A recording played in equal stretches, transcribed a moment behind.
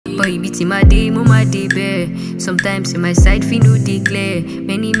But it beats in my day, my day bear. Sometimes in my side, feel no declare.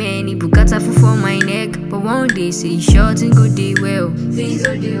 Many bukata full for my neck. But one day, say short and good day well. Things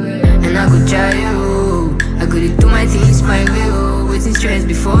go day well. And I go try, oh. I go to do my things my way, oh. Waiting stress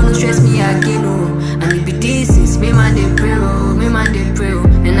before, no stress me again, oh. And it be this, it's me man they pray, oh. Me man they pray, oh.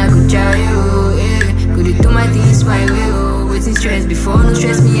 And I go try, oh, yeah. Go to do my things my way, oh. Waiting stress before, no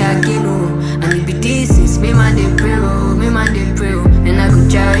stress me again, oh. And it be this, it's me man they pray, oh. Me man they pray, oh. And I go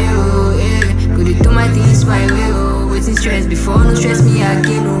try, oh, yeah. Go to do my things my way, oh. Waiting stress before, no stress me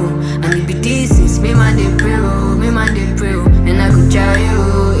again, oh. And it be this, it's me man they pray, oh. Me man they pray, oh. And I go try,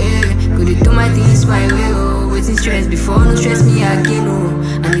 oh, yeah. Go to do my things my way, oh. Waiting stress before, no stress me again, oh.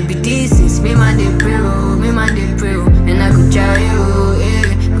 And it be this, it's me man they pray, oh. Me man they pray, oh. And I go try, oh,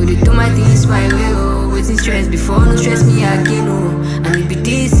 yeah. Go to do my things my way, oh. Waiting stress before, no stress me again, oh. And it be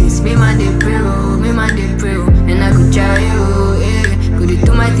this, it's me man they pray, oh. Me man they pray, oh. And I go try, oh, yeah. Go to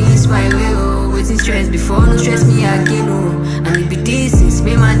do my things my way, oh. Waiting stress before, no stress me again, oh. And it be this, it's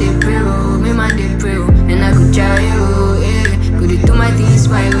me man they pray, oh. Me man they pray, oh. And I go try, oh, yeah. Go to do my things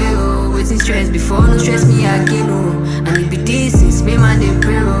my way, oh. Waiting stress before, no stress me again, oh. And it be this, it's me man they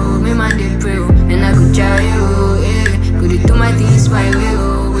pray, oh. Me man they pray, oh. And I go try, oh, yeah. Go to do my things my way,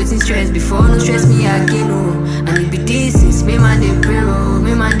 oh. Waiting stress before, no stress me again, oh. And it be this, it's me man they pray, oh.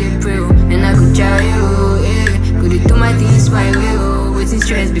 Me man they pray, oh. And I go try, oh, yeah. Go to do my things my way, oh. Waiting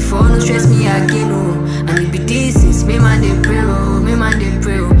stress before, no stress me again, oh. And it be this, it's me man they pray, oh. Me man they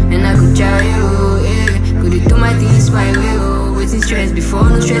pray, oh. And I go try, oh, yeah. Go to do my things my way, oh. Waiting stress before,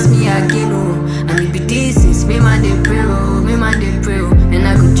 no stress me again, oh. And it be this, it's me man they pray, oh. Me man they pray, oh. And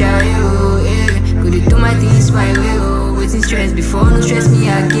I go try, oh, yeah. Go to do my things my way, oh. Waiting stress before, no stress me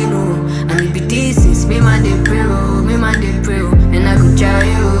again, oh. And it be this, it's me man they pray, oh. Me man they pray, oh. And I go try,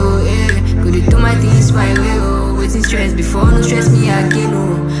 oh, yeah. Go to do my things my way, oh. Waiting stress before, no stress me again,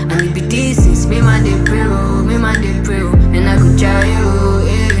 oh. And it be this, it's me man they pray, oh. Me man they pray, oh. And I go try, oh,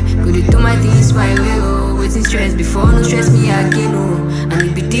 yeah. Go to do my things my way, oh. Waiting stress before, no stress me again, oh. And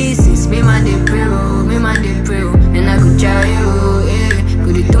it be this, it's me man they pray, oh. Me man they pray, oh. And I go try, oh, yeah.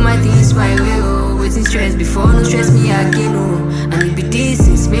 Go to do my things my way, oh. Waiting stress before, no stress me again, oh. And it be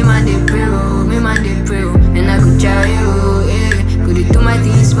this, it's me man they pray, oh. Me man they pray, oh. And I go try, oh, yeah. Go to do my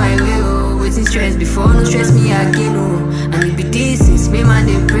things my way, oh. Waiting stress before, no stress me again, oh. And it be this, it's me man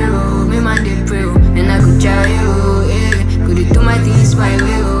they pray, oh. Me man they pray, oh. And I go try, oh, yeah. Go to do my things my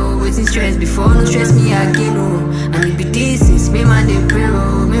way, oh. Waiting stress before, no stress me again, oh. And it be this, it's me man they pray,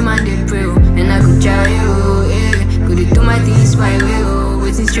 oh. Me man they pray, oh. And I go try, oh, yeah. Go to do my things my way, oh.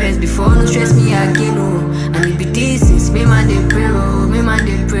 Waiting stress before, no stress me again, oh. And it be this, it's me man they pray, oh. Me man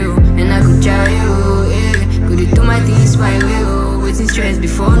they pray, oh. And I go try, oh, yeah. Go to do my things my way, oh. Waiting stress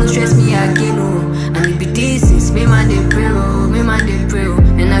before, no stress me again, oh. And it be this, it's me man they pray, oh. Me man they pray, oh.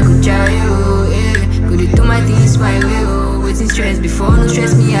 And I go try, oh, yeah. Go to do my things my way, oh. Waiting stress before, no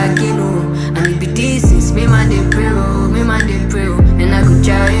stress me again, oh. And it be this, it's me man they pray, oh. Me man they pray, oh. And I go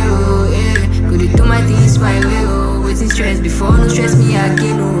try, oh, yeah. Go to do my things my way, oh. Waiting stress before, no stress me again,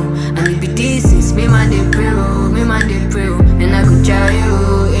 oh. And it be this, it's me man they pray, oh. Me man they pray, oh. And I go try,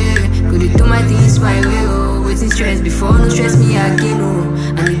 oh, yeah. Go to do my things my way, oh. Waiting stress before, no stress me again, oh.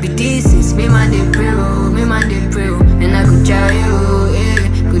 And it be this, it's me man they pray, oh. Me man they pray, oh. And I go try, oh,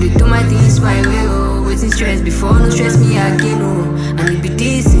 yeah. Go to do my things my way, oh. Waiting stress before, no stress me again, oh. And it be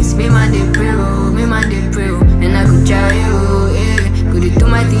this, it's me man they pray, oh. Me man they pray, oh. And I go try, oh, yeah. Go to do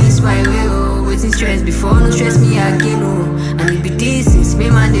my things my way, oh. Waiting stress before, no stress me again, oh. And it be this, it's me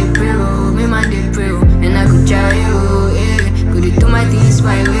man they pray, oh. Me man they pray, oh. And I go try, oh, yeah. Go to do my things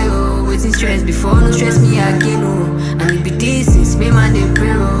my way, oh. Waiting stress before, no stress me again, oh. And it be this, it's me man they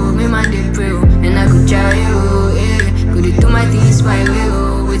pray, oh. Me man they pray, oh. And I go try, oh, yeah. Go to do my things my way,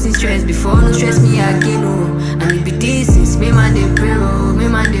 oh. Waiting stress before, no stress me again, oh. And it be this, it's me man they pray, oh. Me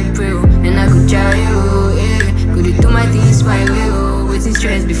man they pray, oh. And I go try, oh, yeah. Go to do my things my way, oh. Waiting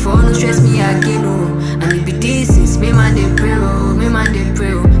stress before, no stress me again, oh. And it be this, it's me man they pray, oh. Me man they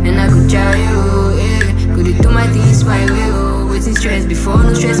pray, oh. And I go try, oh, yeah. Go to do my things my way, oh. Waiting stress before,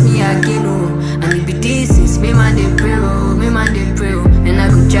 no stress me again, oh. And it be this, it's me man they pray, oh. Me man they pray, oh. And I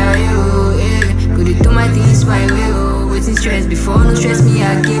go try, oh, yeah. Go to do my things my way, oh. Waiting stress before, no stress me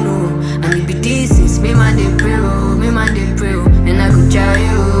again, oh. And it be this, it's me man they pray, oh. Me man they pray, oh. And I go try,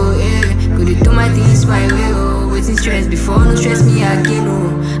 oh, yeah. Go to do my things my way, oh. Waiting stress before, no stress me again,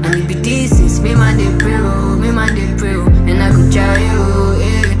 oh. And it be this, it's me man they pray, oh. Me man they pray, oh. And I go try, oh,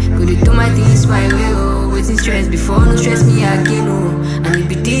 yeah. Go to do my things my way, oh. Waiting stress before, no stress me again, oh. And it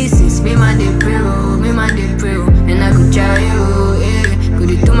be this, it's me man they pray, oh. Me man they pray, oh. And I go try, oh, yeah. Go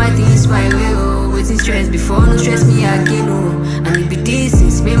to do my things my way, oh. Waiting stress before, no stress me again, oh. And it be this,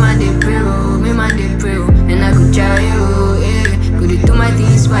 it's me man dey pray, oh, me man dey pray, oh, and I go try, oh, yeah. Go dey do my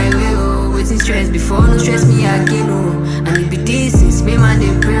things my way, oh, waiting stress before no stress me again, oh. And it be this is me man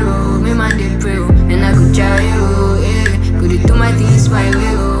dey pray, oh, me man dey pray, oh, and I go try, oh, yeah. Go dey do my things my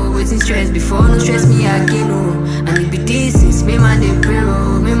way, oh, waiting stress before no stress me again, oh. And it be this is me man dey pray,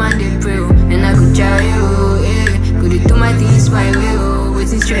 oh, me man dey pray, oh, and I go try, oh, yeah. Go dey do my things my way, oh,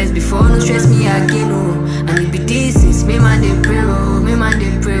 waiting stress before no stress me again, oh. And it be this is me man dey pray, oh, me man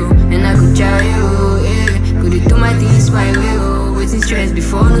dey pray, oh, and I go try, oh, yeah. Go dey do my things my way, oh, waiting stress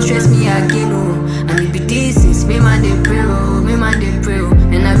before no stress me again, oh. And it be this is me man dey pray, oh, me man dey pray, oh,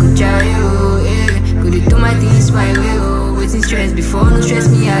 and I go try, oh, yeah. Go dey do my things my way, oh, waiting stress before no stress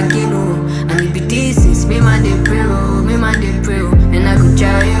me again, oh. And it be this is me man dey pray, oh, me man dey pray, oh, and I go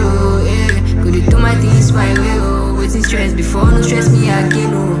try, oh, yeah. Go dey do my things my way, oh, waiting stress before no stress me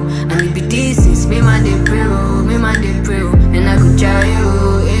again, oh. And it be this is me man dey pray, oh, me man dey pray, oh, and I go try,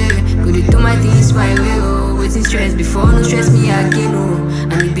 oh, yeah. Go dey do my things my way, oh, waiting stress before no stress me again, oh.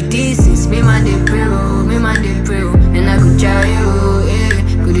 And it be this is me man dey pray, oh, me man dey pray, oh, and I go try, oh,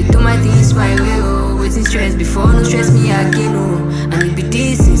 yeah. Go dey do my things my way, oh, waiting stress before no stress me again, oh. And it be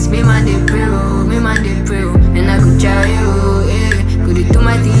this is me man dey pray, oh, me man dey pray, oh, and I go try, oh, yeah. Go dey do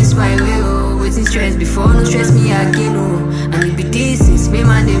my things my way, oh, waiting stress before no stress me again, oh. And it be this is me man dey pray, oh, me man dey pray, oh, and I go try, oh, yeah. Go dey do my things my way, oh, waiting stress before no stress me again, oh. And it be this is me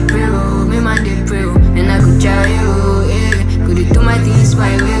man dey pray, oh, me man dey pray, oh, and I go try, oh, yeah. Go dey do my things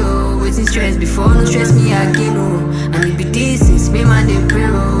my way, oh, waiting stress before no stress me again, oh. And it be this is me man dey pray,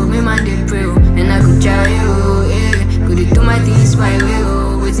 oh, me man dey pray, oh, and I go try, oh, yeah. Go dey do my things my way,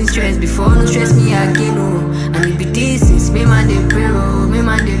 oh, waiting stress before no stress me again, oh. And it be this is me man dey pray, oh, me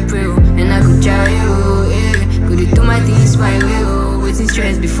man dey pray, oh, and I go try, oh, yeah. Go dey do my things my way, oh, waiting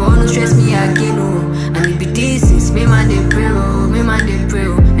stress before no stress me again, oh. And it be this is me man dey pray, oh, me man dey pray, oh,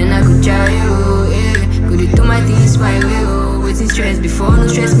 and I go try, oh, yeah. Go dey do my things my way, oh, waiting stress before no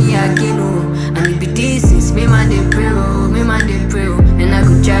stress me again, oh. And it be this is me man dey pray, oh, me man dey pray, oh, and I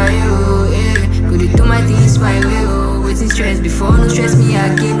go try, oh, yeah. Go dey do my things my way, oh, waiting stress before no stress me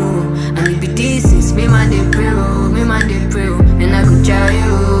again, oh. And it be this is me man dey pray, oh, me man dey pray, oh, and I go try,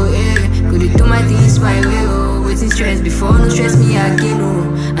 oh, yeah. Go dey do my things my way, oh, waiting stress before no stress me again,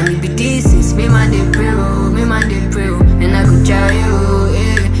 oh. And it be this is me man dey pray, oh, me man dey pray, oh, and I go try, oh, yeah.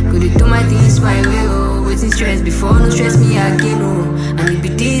 Go dey do my things my way, oh, waiting stress before no stress me again, oh. And it be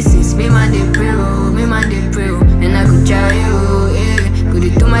this is me man dey pray, oh, me man dey pray, oh, and I go try, oh, yeah. Go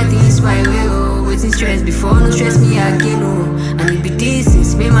dey do my things my way, oh, waiting stress before no stress me again, oh. And it be this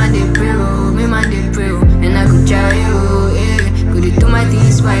is me man dey pray, oh, me man dey pray, oh, and I go try, oh, yeah. Go dey do my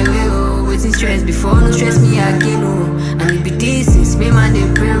things my way, oh, waiting stress before no stress me again, oh. And it be this is me man dey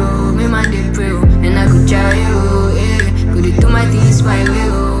pray, oh, me man dey pray, oh, and I go try, oh, yeah. Go dey do my things my way,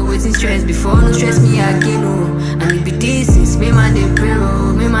 oh, waiting stress before no stress me again, oh. And it be this is me man dey pray,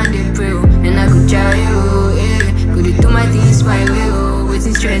 oh, me man dey pray, oh, and I go try, oh, yeah. Go dey do my things my way, oh,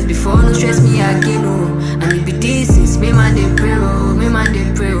 waiting stress before no stress me again, oh. And it be this is me man dey pray, oh, me man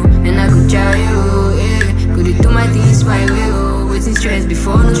dey pray, oh, and I go try, oh, yeah. Go dey do my things my way, oh, waiting stress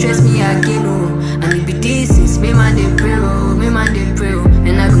before no stress me again, oh. And it be this is me man dey pray, oh, me man dey pray, oh,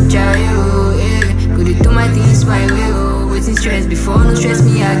 and I go try, oh, yeah. Go dey do my things my way, oh, waiting stress before no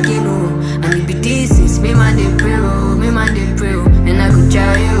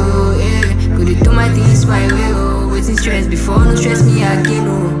stress me again,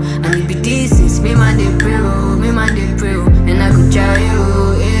 oh. And it be this is me man dey pray, oh, me man dey pray, oh, and I go try,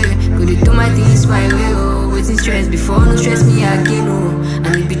 oh, yeah. Go dey do my things my way, oh, waiting stress before no stress me again, oh.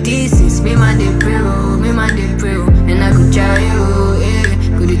 And it be this is me man dey pray, oh, me man dey pray, oh, and I go try, oh, yeah.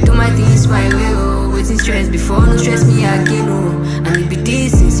 Go dey do my things my way, oh, waiting stress before no stress me again, oh. And it be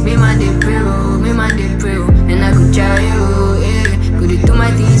this is me man dey pray, oh, me man dey pray, oh, and I go try, oh, yeah. Go dey do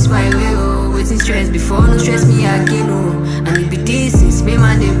my things my way, oh, waiting stress before no stress me again, oh. And it be this is me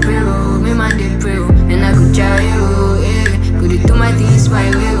man dey pray, oh, me man dey pray, oh, and I go try, oh, yeah. Go dey do my things my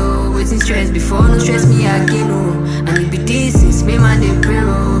way, oh, waiting stress before no stress me again, oh. And it be this is me man dey pray,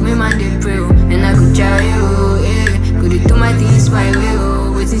 oh, me man dey pray, oh, and I go try, oh, yeah. Go dey do my things my way,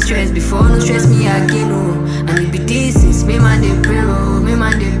 oh, waiting stress before no stress me again, oh. And it be this is me man dey pray, oh, me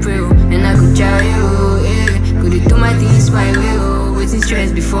man dey pray, oh, and I go try, oh, yeah. Go dey do my things my way, oh, waiting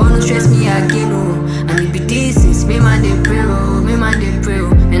stress before no stress me again, oh. And it be this is me man dey pray, oh, me man dey pray,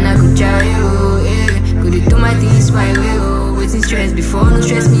 oh, and I go try, oh, yeah. Go dey do my things my way, oh, waiting stress before no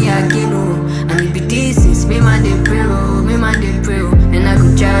stress me again, oh. And it be this is me man dey pray, oh, me man dey pray, oh, and I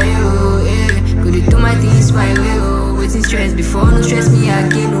go try, oh, yeah. Go dey do my things my way, oh, waiting stress before no stress me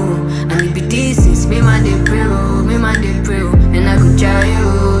again, oh. And it be this is me man dey pray, oh, me man dey pray, oh, and I go try,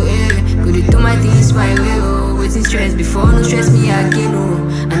 oh, yeah. Go dey do my things my way, oh, waiting stress before no stress me again, oh.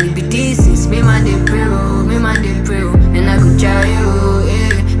 And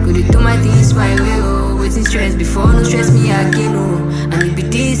waiting stress before, no stress me again, oh. And it be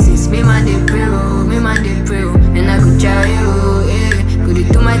this, it's me man dey pray, oh, me man dey pray, oh. And I go try, oh, yeah. Go dey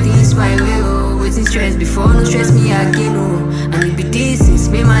do my things my way, oh. Waiting stress before, no stress me again, oh. And it be this, it's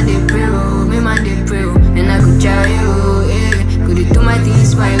me man dey pray, oh, me man dey pray, oh. And I go try, oh, yeah. Go dey do my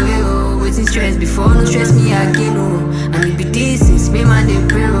things my way, oh. Waiting stress before, no stress me again, oh. And it be this, it's me man dey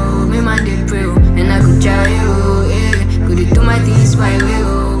pray, oh, me man dey pray, oh. And I go try, oh, yeah. Go dey do my things my way,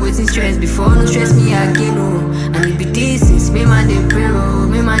 oh. Waiting stress before, no stress me again, oh. And it be this, it's me man dey pray, oh,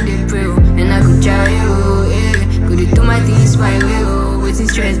 me man dey pray, oh. And I go try, oh, yeah. Go dey do my things my way, oh. Waiting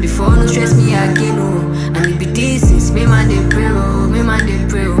stress before, no stress me again, oh. And it be this, it's me man dey pray, oh, me man dey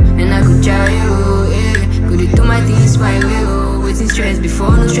pray, oh. And I go try, oh, yeah. Go dey do my things my way, oh. Waiting stress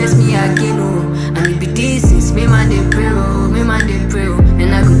before, no stress me again, oh. And it be this, it's me man dey pray, oh, me man dey pray, oh.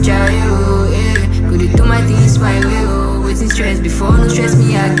 And I go try, oh, yeah. Go dey do my things my way, oh. Waiting stress before, no stress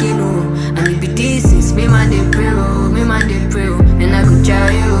me again, oh. And it be this, it's me man dey pray, oh, me man dey pray, oh. And I go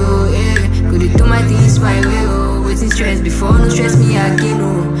try, oh, yeah. Go dey do my things my way, oh. Waiting stress before, no stress me again,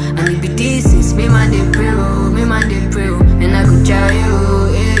 oh. And it be this, it's me man dey pray, oh, me man dey pray, oh. And I go try,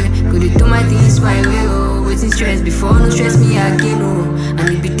 oh, yeah. Go dey do my things my way, oh. Waiting stress before, no stress me again, oh. And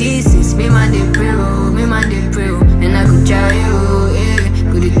it be this, it's me man dey pray, oh, me man dey pray, oh. And I go try, oh, yeah.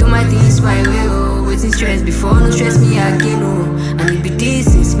 Go dey do my things my way, oh. Waiting stress before, no stress me again, oh. And it be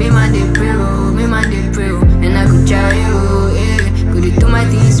this, it's me man dey pray, oh, me man dey pray, oh. And I go try, oh, yeah. Go dey do my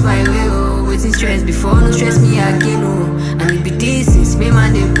things my way, oh. Waiting stress before, no stress me again, oh. And it be this, it's me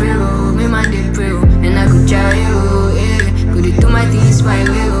man dey pray, oh, me man dey pray, oh. And I go try, oh, yeah. Go dey do my things my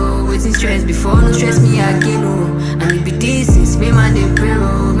way, oh. Waiting stress before, no stress me again, oh. And it be this, it's me man dey pray,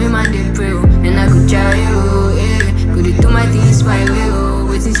 oh, me man dey pray, oh. And I go try, oh, yeah. Go dey do my things my way, oh.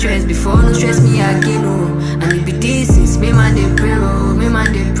 Waiting stress before, no stress me again, oh. And it be this, it's me man dey pray, oh, me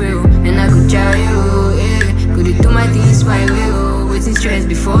man dey pray, oh. And I go try, oh, yeah. Go dey do my things my way, oh. Waiting stress before, no stress me again, oh. And it be this, it's me man dey pray, oh, me man dey pray, oh. And I go try, oh, yeah. Go dey do my things my way, oh. Waiting stress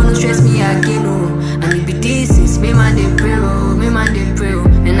before, no stress me again, oh. And it be this, it's me man dey pray, oh, me man dey pray,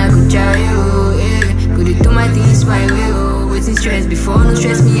 oh. And I go try, oh, yeah. Go dey do my things my way, oh. Waiting stress before, no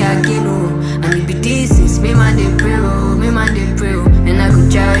stress me again, oh. And it be this, it's me man dey pray, oh, me man dey pray, oh. And I go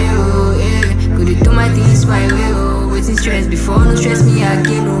try, oh, yeah. Go dey do my things my way, oh. Waiting stress before, no stress me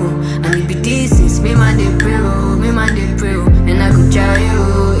again, oh. And it be this, it's me man dey pray, oh, me man dey pray, oh. And I go try,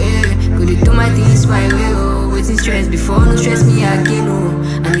 oh, yeah. Go dey do my things my way, oh. Waiting stress before, no stress me again, oh.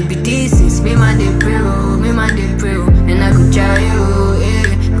 And it be this, it's me man dey pray, oh, me man dey pray, oh. And I go try, oh, yeah.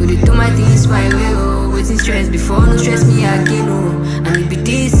 Go dey do my things my way, oh. Waiting stress before, no stress me again, oh. And it be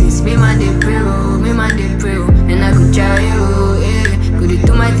this, it's me man dey pray, oh, me man dey pray, oh. And I go try, oh, yeah. Go dey do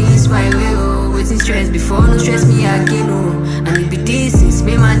my things my way, oh. Waiting stress before, no stress me again, oh. And it be this,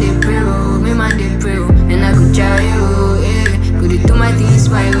 it's me man dey pray, oh, me man dey pray, oh. And I go try, oh, yeah. Go dey do my things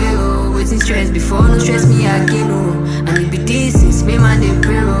my way, oh. Waiting stress before, no stress me again, oh. And it be this, it's me man dey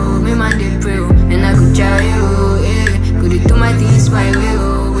pray, oh, me man dey pray, oh. And I go try, oh, yeah. Go dey do my things my way,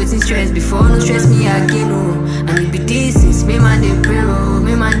 oh. Waiting stress before, no stress me again, oh. And it be this, it's me man dey pray, oh,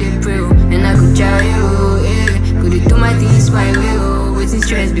 me man dey pray, oh. And I go try, oh, yeah. Go dey do my things my way, oh. Waiting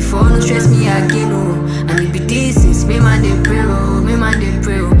stress before, no stress me again, oh. And it be this, it's me man dey pray, oh, me man dey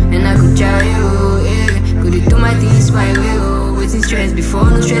pray, oh. And I go try, oh, yeah. Go dey do my things my way, oh. Waiting stress before,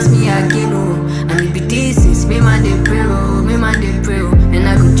 no stress me again, oh. And it be this, it's me man dey pray, oh, me man dey pray, oh. And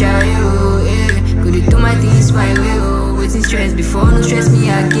I go try, oh, yeah. Go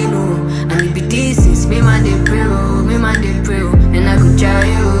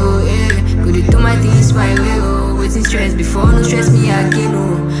dey do my things my way, oh. Waiting stress before, no stress me again,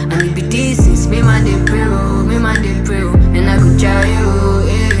 oh. And it be this, it's me man dey pray, oh, me man dey pray, oh. And I go try, oh,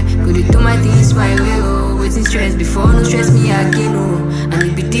 yeah. Go dey do my things my way, oh. Waiting stress before, no stress me again, oh. And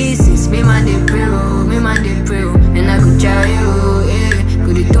it be this, it's me man dey pray, oh, me man dey pray, oh. And I go try, oh, yeah.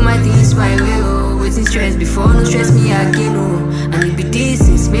 Go dey do my things my way, oh. Waiting stress before, no stress me again, oh. And it be this,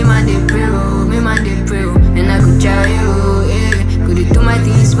 it's me man dey pray, oh, me man dey pray, oh. And I go try, oh, yeah. Go dey do my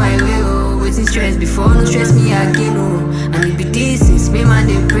things my way, oh. Waiting stress before, no stress me again, oh. And it be this, it's me man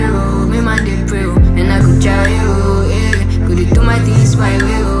dey pray, oh, me man dey pray, oh. And I go try, oh, yeah. Go dey do my things my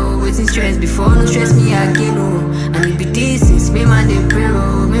way, oh. Waiting stress before, no stress me again, oh. And it be this, it's me man dey pray,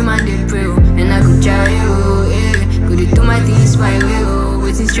 oh, me man dey pray, oh. And I go try, oh, yeah. Go dey do my things my way, oh.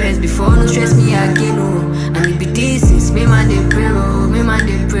 Waiting stress before, no stress me again, oh. And it be this, it's me man dey pray, oh, me man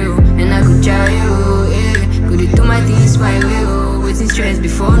dey pray, oh. And I go try, oh, yeah. Go dey do my things my way, oh. Waiting stress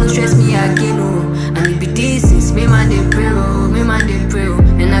before, no stress me again, oh. And it be this, it's me man dey pray, oh, me man dey pray, oh.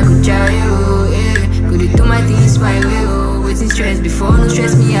 And I go try, oh, yeah. Go dey do my things my way, oh. Waiting stress before, no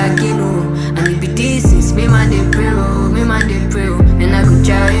stress me again, oh. And it be this, it's me man dey pray, oh, me man dey pray, oh. And I go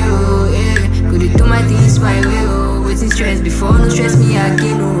try, oh, yeah. Go dey do my things my way, oh. Waiting stress before, no stress me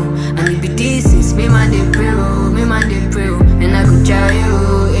again, oh. And it be this is me man dey pray, oh, me man dey pray, oh. And I go try,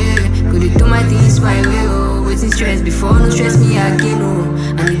 oh, eh. Go dey do my things my way, oh. Waiting stress before, no stress me again, oh.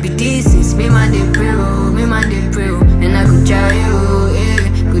 And it be this is me man dey pray, oh, me man dey pray, oh. And I go try, oh, eh.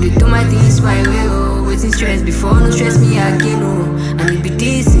 Go dey do my things my way, oh. Waiting stress before, no stress me again, oh. And it be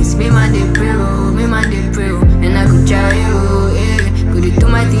this is me man dey pray, oh, me man dey pray, oh. And I go try, oh, eh. Go dey do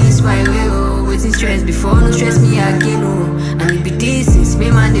my things my way, oh. Waiting stress before, no stress me again, oh. And it be this is me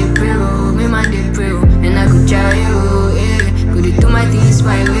man dey pray, oh, me man dey pray, oh. And I go try, oh, eh. Go dey do my things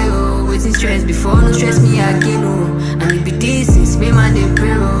my way, oh. Waiting stress before, no stress me again, oh. And it be this is me man dey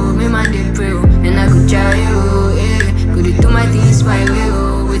pray, oh, me man dey pray, oh. And I go try, oh, eh. Go dey do my things my way,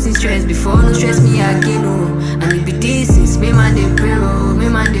 oh. Waiting stress before, no stress me again, oh. And it be this is me man dey pray, oh, me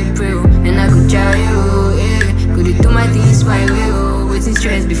man dey pray, oh. And I go try, oh, eh. Go dey do my things my way, oh. Waiting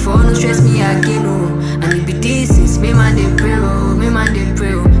stress before, no stress me again, oh. And it be this is me man dey pray, oh, me man dey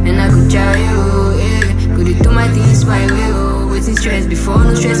pray, oh. And I go try, oh, eh. Go dey do my things my way, oh. Waiting stress before,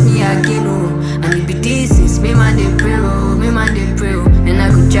 no stress me again, oh. And it be this is me man dey pray, oh, me man dey pray, oh. And I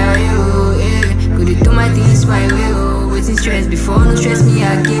go try, oh, eh. Go dey do my things my way, oh. Waiting stress before, no stress me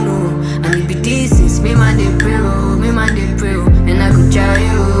again, oh. And it be this is me man dey pray, oh, me man dey pray, oh. And I go try,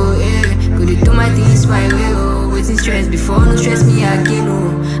 oh, eh. Go dey do my things my way, oh. Waiting stress before, no stress me again, oh. And it be this is me man dey pray, oh, me man dey pray, oh. And I go try, oh, eh. Go dey do my things my way, oh. Waiting stress before, no stress me again,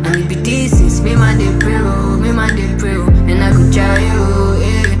 oh. And it be this is me man dey pray, oh, me man dey pray, oh. And I go try, oh,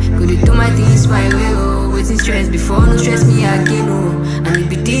 eh. Go dey do my things my way, oh. Waiting stress before, no stress me again, oh. And it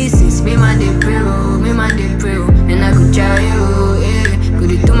be this is me man dey pray, oh, me man dey pray, oh. And I go try, oh, eh. Go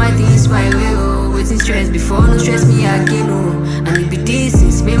dey do my things my way, oh. Waiting stress before, no stress me again, oh. And it be this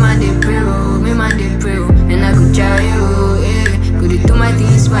is me man dey pray, oh, me man dey pray, oh. And I go try, oh, eh. Go dey do my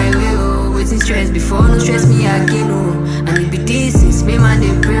things my way, oh. Waiting stress before, no stress me again, oh. And it be this is me man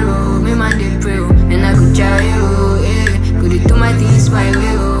dey pray, oh, me man dey pray, oh. And I go try, oh, eh. Go dey do my things my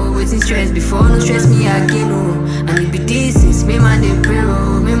way, oh. Waiting stress before, no stress me again, oh. And it be this is me man dey pray,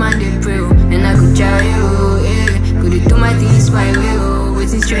 oh, me man dey pray, oh. And I go try, oh, eh. Go dey do my things my way, oh.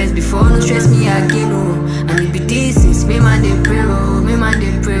 Waiting stress before, no stress me again, oh. And it be this is me man dey pray, oh, me man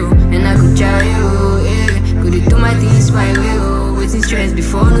dey pray, oh. And I go try, oh, eh. Go dey do my things my way, oh. Waiting stress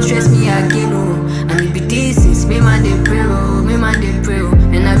before, no stress me again, oh. And it be this is me man dey pray, oh, me man dey pray, oh.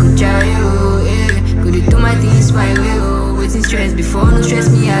 And I go try, oh, eh. Go dey do my things my way, oh. Waiting stress before, no stress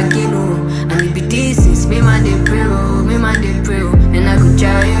me again, oh. And it be this is me man dey pray, oh, me man dey pray, oh. And I go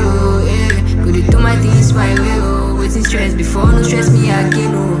try, oh, eh. Go dey do my things my way, oh. Waiting stress before, no stress me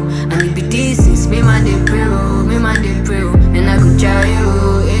again, oh. And it be this is me man dey pray, oh, me man dey pray, oh. And I go try,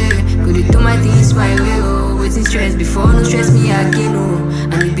 oh, eh. Go dey do my things my way, oh. Waiting stress before, no stress me again, oh.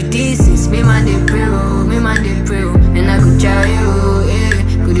 And it be this is me man dey pray, oh, me man dey pray, oh. And I go try, oh, eh.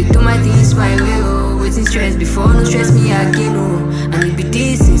 Go dey do my things my way, oh. Waiting stress before, no stress me again, oh. And it be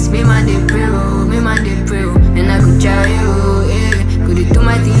this is me man dey pray, oh, me man dey pray, oh. And I go try, oh, eh. Go dey do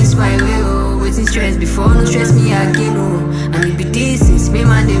my things my way, oh. Waiting stress before, no stress me again, oh. And it be this is me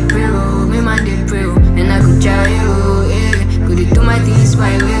man dey pray, oh, me man dey pray, oh. And I go try, oh, eh. Go dey do my things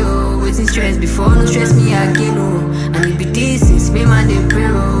my way, oh. Waiting stress before, no stress me again, oh. And it be this is me man dey pray,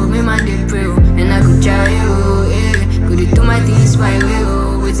 oh, me man dey pray, oh. And I go try, oh, eh. Go dey do my things my way, oh.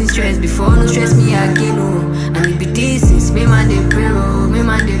 Waiting stress before, no stress me again, oh. And it be this is me man dey pray, oh, me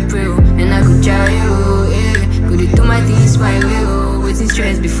man dey pray, oh. And I go try, oh, eh.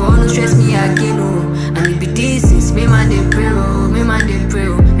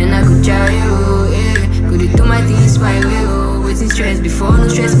 Go dey do my things my way, oh. Waiting stress before, no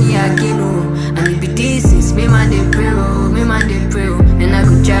stress me again, oh. And it be this is me man dey pray, oh, me man dey pray, oh. And I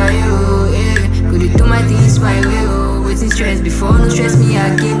go try, oh, eh. Go dey do my things my way, oh. Waiting stress before, no stress me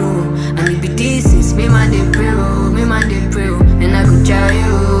again, oh. And it be this is me man dey pray, oh, me man dey pray, oh. And I go try,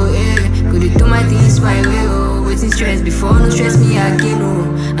 oh, eh. Go dey do my things my way, oh. Waiting stress before, no stress me again,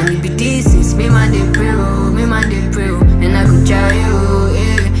 oh. And it be this is me man dey pray, oh, me man dey pray, oh. And I go try, oh,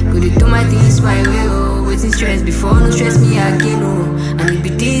 eh. Go dey do my things my way, oh. Waiting stress before, no stress me again, oh. And it be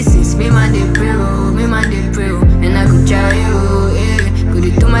this is me man dey pray, oh, me man dey pray, oh. And I go try, oh, eh. Go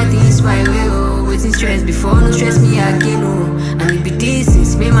dey do my things my way, oh. Waiting stress before, no stress me again, oh. And it be this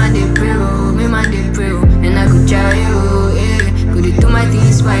is me man dey pray, oh, me man dey pray, oh. And I go try, oh, eh. Go dey do my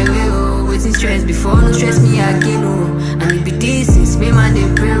things my way, oh. Waiting stress before, no stress me again, oh. And it be this is me man dey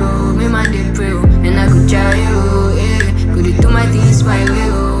pray, oh, me man dey pray, oh. And I go try, oh, eh. Go dey do my things my way,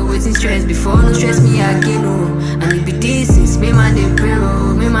 oh. Waiting stress before, no stress me again, oh. And it be this is me man dey pray,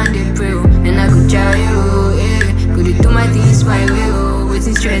 oh, me man dey pray, oh. And I go try, oh, eh. Go dey do my things my way, oh.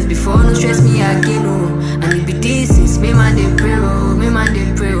 Waiting stress before, no stress me again, oh. And it be this is me man dey pray, oh, me man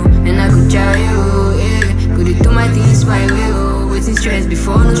dey pray, oh. And I go try, oh, eh. waiting stress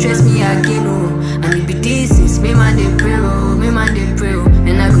before, no stress me again, oh. And it be this is me man dey pray, oh, me man dey pray, oh.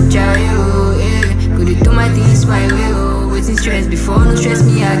 And I go try, oh, yeah. Go dey do my things my way, oh. Waiting stress before, no stress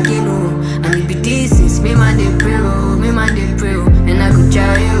me again, oh. And it be this is me man dey pray, oh, me man dey pray, oh. And I go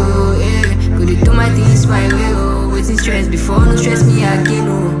try, oh, yeah. Go dey do my things my way, oh. Waiting stress before, no stress me again,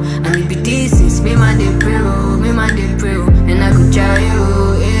 oh. And it be this is me man dey pray, oh, me man dey pray, oh. And I go try,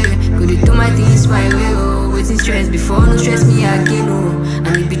 oh, yeah. Go dey do my things my way, oh. Waiting stress before, no stress me again, oh.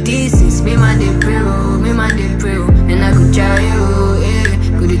 And it be this is me man dey pray, oh, me man dey pray, oh. And I go try, oh,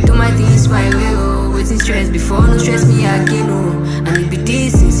 yeah. Go dey do my things my way, oh. Waiting stress before, no stress me again, oh. And it be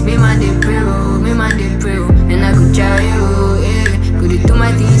this is me man dey pray, oh, me man dey pray, oh. And I go try, oh, yeah. Go dey do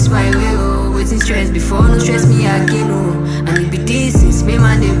my things my way, oh. Waiting stress before, no stress me again, oh. And it be this is me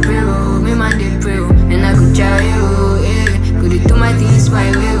man dey pray, oh, me man dey pray, oh. And I go try, oh, yeah. Go dey do my things my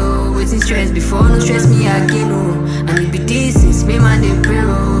way, oh. Waiting stress before, no stress me again, oh. And it be this is me man dey pray,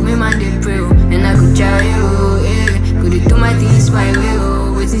 oh, me man dey pray, oh. And I go try, oh, yeah. Go dey do my things my way, oh.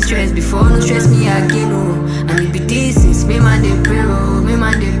 Waiting stress before, no stress me again, oh. And it be this is me man dey pray, oh, me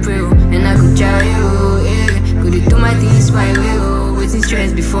man dey pray, oh. And I go try, oh, yeah. Go dey do my things my way, oh. Waiting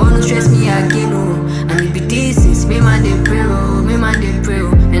stress before, no stress me again, oh. And it be this is me man dey pray, oh, me man dey pray,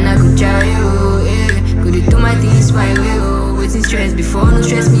 oh. And I go try, oh, yeah. Go dey do my things my way, oh. Waiting stress before, no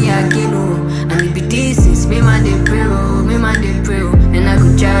stress me again, oh. And it be this is me man dey pray, oh, me man dey pray, oh. And I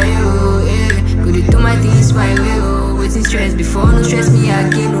go try, oh, yeah. Go dey do my things my way, oh. Waiting stress before, no stress me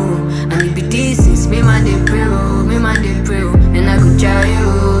again, oh. And it be this is me man dey pray, oh, me man dey pray, oh. And I go try,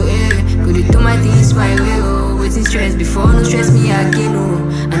 oh, yeah. Go dey do my things my way, oh. Waiting stress before, no stress me again, oh.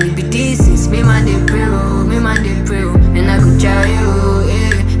 And it be this is me man dey pray, oh, me man dey pray, oh. And I go try, oh,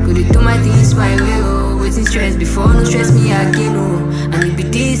 yeah. Go dey do my things my way, oh. Waiting stress before, no stress me again, oh. And it be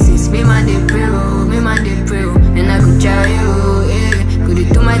this is me man dey pray, oh, me man dey pray, oh. And I go try, oh, yeah. Go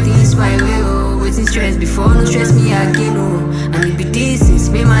dey do my things my way, oh. Waiting stress before, no stress me again, oh. And it be this is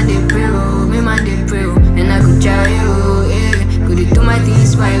me man dey pray, oh, me man dey pray, oh. And I go try, oh, yeah. Go dey do my things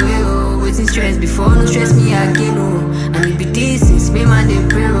my way, oh. Waiting stress before, no stress me again, oh. And it be this is me man dey pray, oh, me man dey pray, oh. And I go try, oh, yeah. Go dey do my things my way, oh. Waiting stress before, no stress me again, oh. And it be this is me man dey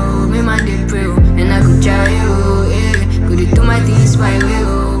pray, oh, me man dey pray, oh. And I go try, oh, yeah. Go dey do my things my way,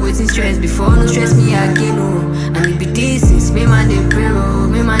 oh. Waiting stress before, no stress me again, oh. And it be this is me man dey pray, oh,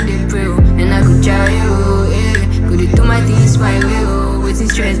 me man dey pray, oh. And I go try, oh, yeah. Go dey do my things my way, oh. Waiting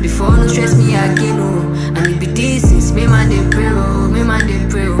stress before, no stress me again, oh. And it be this is me man dey pray, oh, me man dey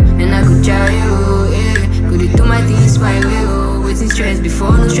pray, oh. And I go try, oh, yeah. Go dey do my things my way, oh. Waiting stress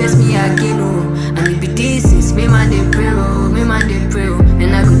before, no stress me again, oh. And it be this is me man dey pray, oh, me man dey pray, oh.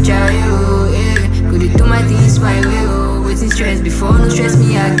 And I go try, oh, yeah. Go dey do my things my way, oh. Waiting stress before, no stress me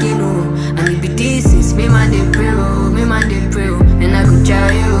again, oh. And it be this is me man dey pray, oh, me man dey pray, oh. And I go try,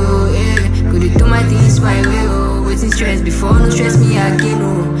 oh, yeah. Go dey do my things my way, oh. Waiting stress before, no stress me again,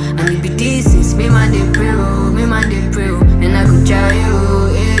 oh. And it be this is me man dey pray, oh, me man dey pray, oh. And I go try, oh,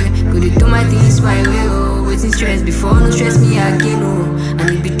 yeah. Go dey do my things my way, oh. Waiting stress before, no stress me again, oh.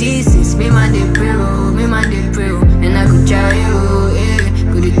 And it be this is me man dey pray, oh, me man dey pray, oh. And I go try, oh, yeah.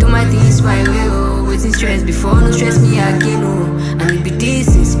 Go dey do my things my way, oh. Waiting stress before, no stress me again, oh. And it be this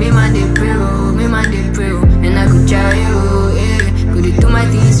is me man dey pray, oh, me man dey pray, oh. And I go try, oh, yeah. Go dey do my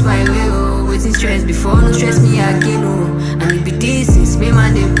things my way, oh. Waiting stress before, no stress me again, oh. And it be this is me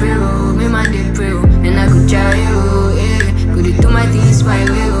man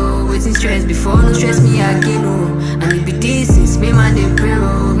dey pray,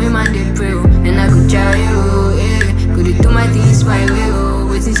 oh, me man dey pray, oh. And I go try, oh, yeah. Go dey do my things my way, oh.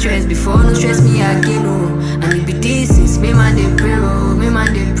 Waiting stress before, no stress me again, oh. And it be this is me man dey pray, oh, me man dey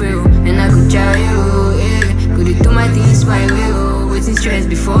pray, oh. And I go try, oh, yeah. Go dey do my things my way, oh. Waiting stress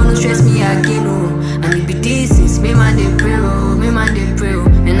before, no stress me again, oh. And it be this is me man dey pray, oh, me man dey pray, oh.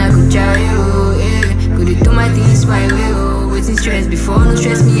 And I go try, oh, yeah. Go dey do my things my way, oh. Waiting stress before, no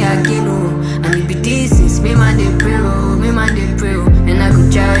stress me again, oh. And it be this is me man dey pray, oh, me man dey pray, oh. And I go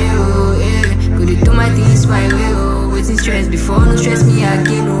try, oh, yeah. Go dey do my things my way, oh. Waiting stress before, no stress me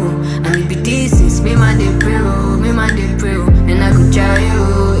again, oh. And it be this is me man dey pray, oh, me man dey pray, oh. And I go try,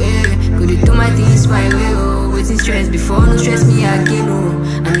 oh, yeah. Go dey do my things my way, oh. Waiting stress before, no stress me again, oh.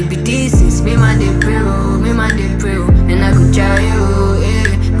 And it be this is me man dey pray, oh, me man dey pray, oh. And I go try, oh,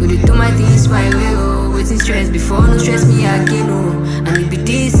 yeah. Go dey do my things my way, oh. Waiting stress before, no stress me again, oh. And it be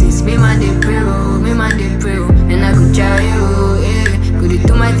this is me man dey pray, oh, me man dey pray, oh. And I go try, oh, yeah. Go dey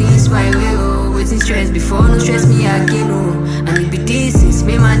do my things my way, oh. Waiting stress before, no stress me again, oh. And it be this is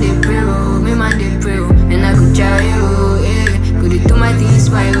me man dey pray, oh, me man dey pray, oh. And I go try, oh, yeah. Go dey do my things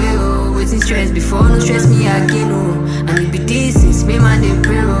my way, oh. Waiting stress before, no stress me again, oh. And it be this is me man dey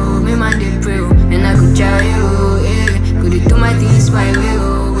pray, oh, me man dey pray, oh. And I go try, oh, yeah. Go dey do my things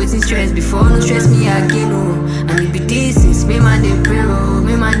stress before, no stress me again, oh. And it be this is me man dey pray, oh,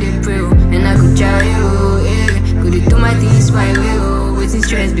 me man dey pray, oh. And I go try, oh, eh. Go dey do my things my way, oh. Waiting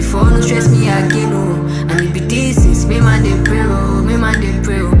stress before, no stress me again, oh. And it be this is me man dey pray, oh, me man dey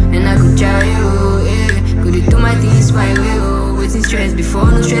pray, oh. And I go try, oh, eh. Go dey do my things my way, oh. Waiting stress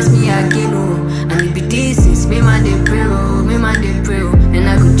before, no stress me again, oh. And it be this is me man dey pray, oh, me man dey pray, oh. And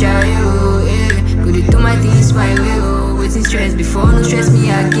I go try, oh, eh. Go dey do my things my way, oh. Waiting stress before, no stress me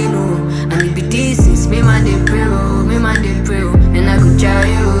again, oh. And it be this is me man dey pray, oh, me man dey pray, oh. And I go try,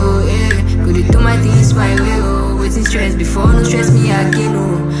 oh, eh. Go dey do my things my way, oh. Waiting stress before, no stress me again,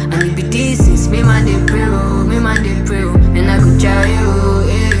 oh. And it be this is me man dey pray, oh, me man dey pray, oh. And I go try, oh,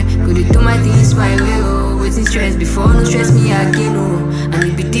 eh. Go dey do my things my way, oh. Waiting stress before, no stress me again, oh. And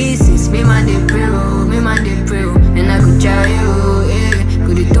it be this is me man dey pray, oh, me man dey pray, oh. And I go try, oh, eh.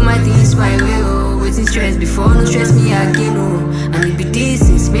 Go dey do my things my way, oh. Waiting stress before, no stress me again, oh. And it be this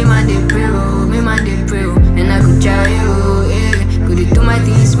is me man dey pray, oh, me man dey pray, oh. And I go try, oh, eh. Go dey do my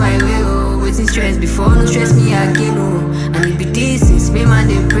things my way, oh. Waiting stress before, no stress me again, oh. And it be this is me man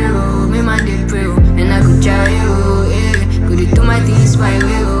dey pray, oh, me man dey pray, oh. And I go try, oh, eh. Go dey do my things my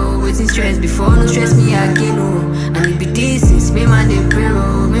way, oh. Waiting stress before, no stress me again, oh. And it be this is me man dey pray,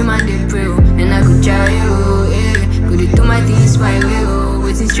 oh, me man dey pray, oh. And I go try, oh, eh. Go dey do my things my way, oh.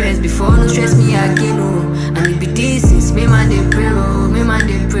 Waiting stress before, no stress me again, oh. And it be this is me man dey pray, oh, me man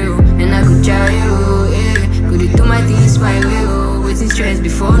dey pray, oh. And I go try, oh, eh. Go dey do my things my way, oh. Waiting stress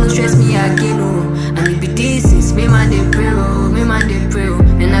before, no stress me again, oh. And it be this is me man dey pray, oh, me man dey pray, oh. And I go try, oh, eh. Go dey do my things my way, oh. Waiting stress before, no stress me again, oh. And it be this is me man dey pray, oh, me man dey pray, oh.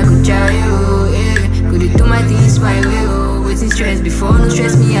 And I go try, oh, eh. Go dey do my things my way, oh. Waiting stress before, no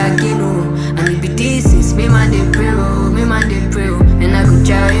stress me again, oh. And it be this is me man dey pray, oh, me man dey pray, oh. And I go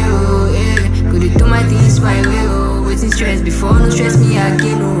try, oh, eh. Go dey do my things my way, oh. Waiting stress before, no stress me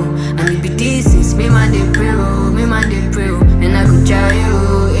again, oh. And it be this is me man dey pray, oh, me man dey pray, oh. And I go try,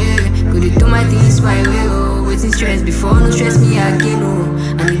 oh, eh. Go dey do my things my way, oh. Waiting stress before, no stress me again, oh.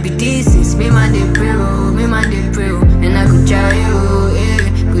 And it be this is me man dey pray, oh, me man dey pray, oh. And I go try, oh,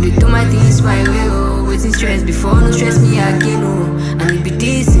 eh. Go dey do my things my way, oh. Waiting stress before, no stress me again, oh. And it be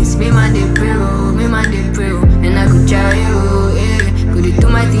this is me man dey pray, oh, me man dey pray, oh. And I go try, oh, eh. Go dey do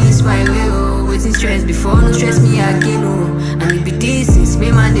my things my way, oh. Waiting stress before, no stress me again, oh. And it be this is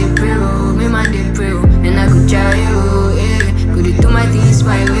me man dey pray, oh, me man dey pray, oh. And I go try, oh, eh. Go dey do my things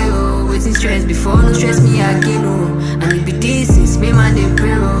my way, oh. Waiting stress before, no stress me again, oh. And it be this is me man dey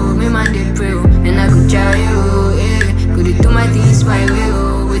pray, oh, me man dey pray, oh. And I go try, oh, eh. Go dey do my things my way,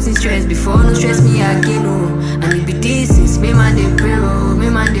 oh. Waiting stress before, no stress me again, oh. And it be this is me man dey pray, oh, me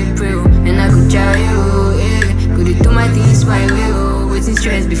man dey pray, oh. And I go try, oh, eh. Go dey do my things my way, oh. Waiting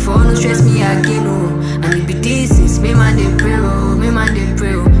stress before, no stress me again, oh. And it be this is me man dey pray, oh, me man dey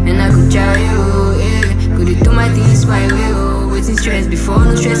pray, oh. And I go try, oh, eh. Go dey do my things my way, oh. Waiting stress before,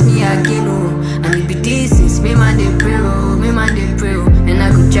 no stress me again, oh. And it be this is me man dey pray, oh, me man dey pray, oh. And I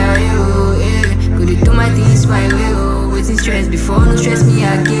go try, oh, eh. Go dey do my things my way, oh. Waiting stress before, no stress me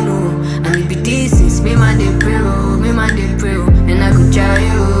again, oh. And it be this is me man dey pray, oh, me man dey pray, oh. And I go try,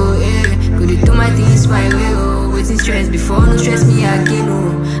 oh, eh. Go dey do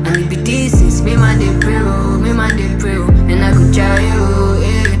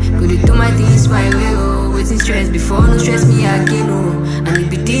my things my way, oh. Waiting stress before, no stress me again, oh. And it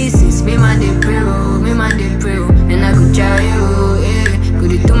be this is me man dey pray, oh, me man dey pray, oh. And I go try, oh, eh. Go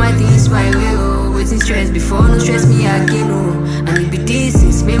dey do my things my way, oh. Waiting stress before, no stress me again, oh. And it be this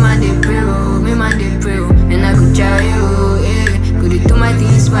is me man dey pray, oh, me man dey pray, oh. And I go try, oh, eh. Go dey do my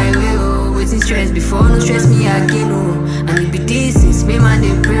things my way, oh. Waiting stress before, no stress me again, oh. And it be this is me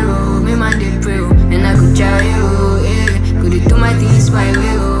man dey pray, oh, me man dey pray, oh. And I go try, oh, eh. Go dey do my things my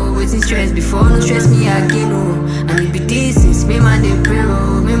way, oh. Waiting stress before, no stress me again, oh. And it be this is me man dey pray,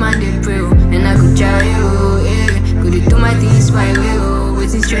 oh, me man dey pray, oh. And I go try, oh, eh. Go dey do my things my way, oh.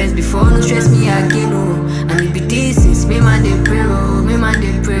 Waiting stress before, no stress me again, oh. And it be this is me man dey pray, oh, me man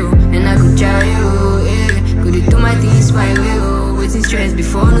dey pray, oh. And I go try, oh, eh. Go dey do my things my way, oh. Waiting stress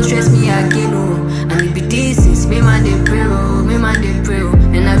before, no stress me again, oh. And it be this is me man dey pray, oh, me man dey pray, oh.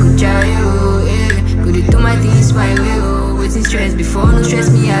 And I go try, oh, eh. Go dey do my things my way, oh. Waiting stress before, no stress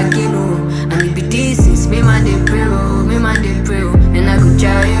me again, oh. And it be this is me man dey pray, oh, me man dey pray, oh. And I go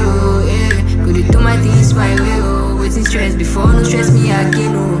try, oh, eh. Go dey do my things my way, oh. Waiting stress before, no stress me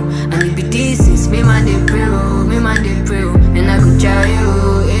again, oh. And it be this is me man dey pray, oh, me man dey pray, oh. And I go try,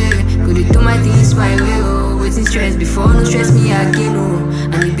 oh, eh. Go dey do my things my way, oh. Waiting stress before, no stress me again, oh.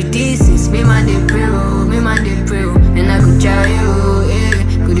 And it be this is me man dey pray, oh, me man dey pray, oh. And I go try, oh,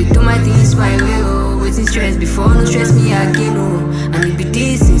 eh. Go dey do my things my way, oh. Waiting stress before, no stress me again, oh. And it be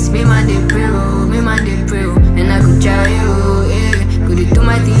this is me man dey pray, oh, me man dey pray, oh. And I go try, oh, eh. Go dey do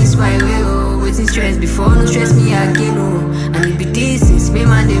my things my way, waiting stress before no stress me again, oh. And it be this is me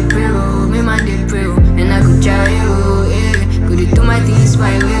man dey pray, oh, me man dey pray, oh. And I go try, oh, yeah. Go dey do my things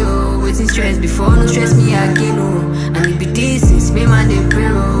my way, oh. Waiting stress before no stress me again, oh. And it be this is me man dey pray,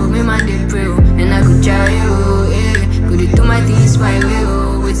 oh, me man dey pray, oh. And I go try, oh, yeah. Go dey do my things my way,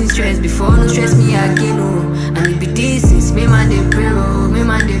 oh. Waiting stress before no stress me again, oh. And it be this is me man dey pray, oh, me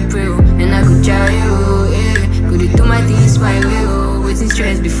man dey pray, oh. And I go try, oh, yeah. Go dey do my things my way, oh. Waiting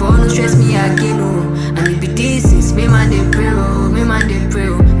stress before no stress me again, oh. And it be this is me man dey pray, oh, me man dey pray,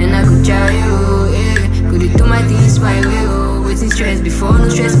 oh. And I go try, oh, yeah. Go dey do my things my way, oh. Waiting stress before no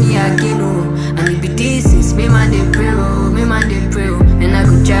stress me again, oh. And it be this is me man dey pray, oh, me man dey pray, oh. And I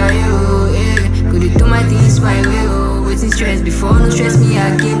go try, oh, yeah. Go dey do my things my way, oh. Waiting stress before no stress me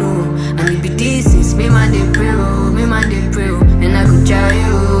again, oh. And it be this is me man dey pray, oh, me man dey pray, oh. And I go try,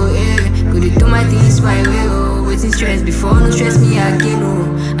 oh, yeah. Go dey do my things my way, oh. Waiting stress before no stress me again, oh.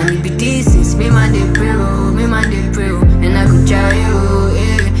 And it be this is me man dey pray, oh, me man dey pray, oh. And I go try, oh,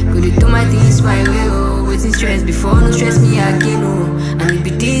 yeah. Go dey do my things my way, oh. Waiting stress before no stress me again, oh. And it be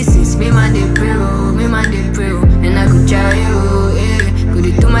this is me man dey pray, oh, me man dey pray, oh. And I go try, oh, yeah. Go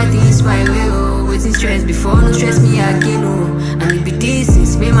dey do my things my way, oh. Waiting stress before no stress me again, oh. And it be this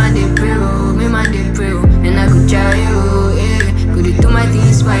is me man dey pray, oh, me man dey pray, oh. And I go try, oh, yeah. Go dey do my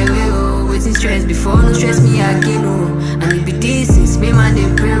things my way, oh. Waiting stress before no stress me again, oh. And it be this is me man dey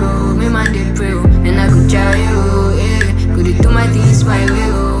pray, oh, me man dey pray, oh. And I go try, oh, yeah. Go dey do my things my way,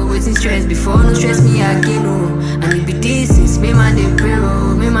 oh. Waiting stress before no stress me again, oh. And it be this is me man dey pray, oh, me man dey pray, oh. And I go try, oh, yeah. Go dey do my things my way, oh. Waiting stress before no stress me again, oh. And it be this is me man dey pray,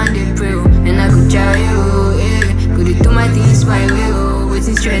 oh, me man dey pray, oh. And I go try, oh, yeah. Go dey do my things my way, oh.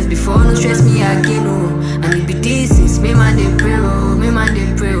 Waiting stress before no stress me again, oh. And it be this is me man dey pray, oh, me man dey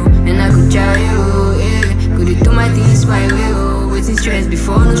pray, oh. And I go try, oh, yeah. Go dey do my things my way, oh. Waiting stress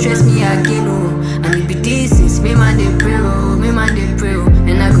before no stress me again, oh. And it be this is me man dey pray, oh, me man dey pray, oh.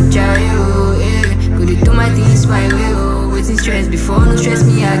 And I go try, oh, yeah. Go dey do my things my way, oh. Waiting stress before no stress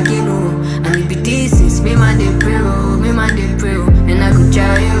me again, oh. And it be this is me man dey pray, oh, me man dey pray, oh. And I go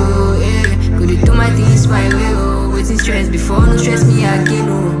try, oh, yeah. Go dey do my things my way, oh. Waiting stress before no stress me again,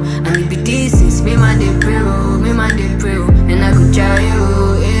 oh. And it be this is me man dey pray, oh, me man dey pray, oh. And I go try,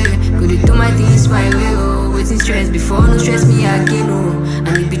 oh, yeah. Go dey do my things my way, oh. Waiting stress before no stress me again, oh.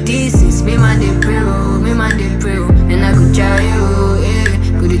 And it be this is me man dey pray, oh, me man dey pray, oh. And I go try, oh, yeah. Go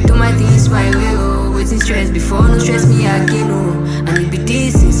dey do my things my way, oh. Waiting stress before no stress me again, oh. And it be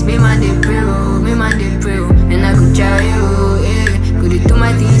this is me man dey pray, oh, me man dey pray, oh. And I go try, oh, yeah. Go dey do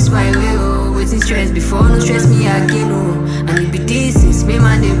my things my way, oh. Waiting stress before no stress me again, oh. And it be this is me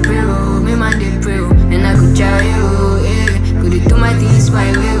man dey pray, oh, me man dey pray, oh. And I go try, oh, yeah. Go dey do my things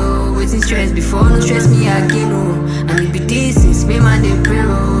my way, oh. Waiting stress before no stress me again, oh. And it be this is me man dey pray,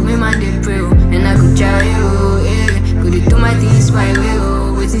 oh, me man dey pray, oh. And I go try, oh, yeah. Go dey do my things my way,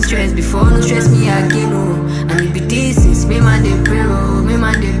 oh. Waiting stress before no stress me again, oh. And it be this is me man dey pray, oh, me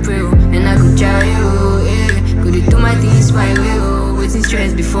man dey pray, oh. And I go try, oh, yeah. Go dey do my things my way, oh. Waiting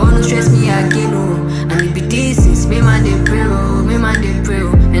stress before no stress me again, oh. And it be this is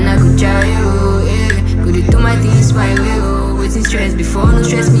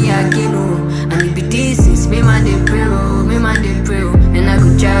me man dey pray, oh, me man dey pray, oh. And I go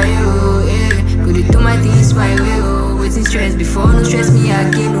try, oh, yeah. Go dey do my things my way, oh. Waiting stress before no stress me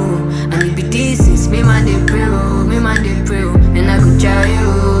again, oh. And it be this is me man dey pray, oh, me man dey pray, oh. And I go try,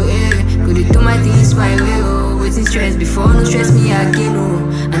 oh, yeah. Go dey do my things my way, oh. Waiting stress before no stress me again, oh.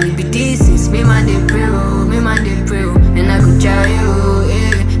 And it be this is me man dey pray, oh, me man dey pray, oh. And I go try, oh,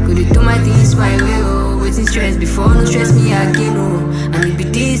 yeah. Go dey do my things my way, oh. Waiting stress before no stress me again, oh. And it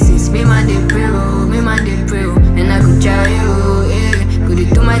be this is me man dey pray, oh, me man dey pray, oh. And I go try, oh, yeah. Go dey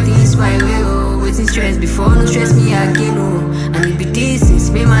do my things my way, oh. Waiting stress before no stress me again, oh. And it be this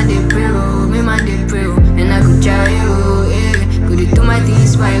is me man dey pray, oh, me man dey pray, oh. And I go try, oh, yeah. Go dey do my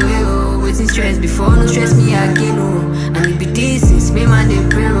things my way, oh. Waiting stress before no stress me again, oh. And it be this is me man dey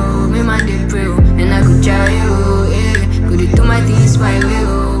pray, oh, me man dey pray, oh. And I go try, oh, yeah. Go dey do my things my way,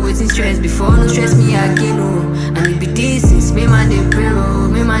 oh. Waiting stress before no stress me again, oh. And it be this is me man dey pray, oh,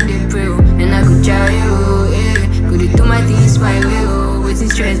 me man dey pray, oh. And I go try, oh, yeah. Go dey do my things my way, oh. Waiting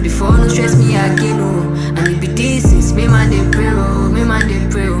stress before no stress me again, oh. And it be this is me man dey pray, oh, me man dey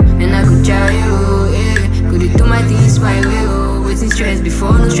pray, oh. And I go try, oh, yeah. Go dey do my things my way, oh. Waiting stress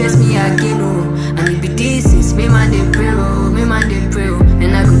before no stress me again, oh. And it be this is me man dey pray, oh, me man dey pray, oh.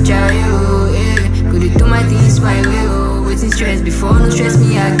 And I go try, oh, yeah. Go dey do my things my way, oh. Waiting stress before no stress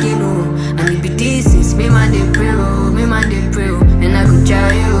me again, oh. And it be this is me man dey pray, oh, me man dey pray, oh. And I go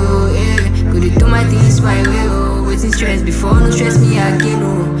try, oh, yeah. Go dey do my things my way, oh. Waiting stress before no stress me again,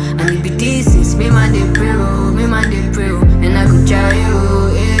 oh. And it be this is me man dey pray, oh, me man dey pray, oh. And I go try,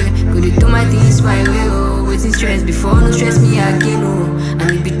 oh, yeah. Go dey do my things stress before, no stress me again, oh.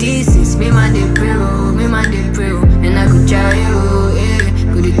 And it be this is me man dey pray, oh, me man dey pray, oh. And I go try, oh,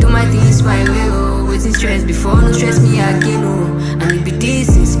 eh. Go dey do my things my way, oh. Waiting stress before, no stress me again, oh. And it be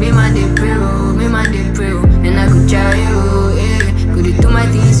this is me man dey pray, oh, me man dey pray, oh. And I go try, oh, eh. Go dey do my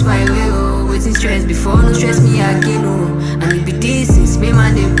things my way, oh. Waiting stress before, no stress me again, oh. And it be this is me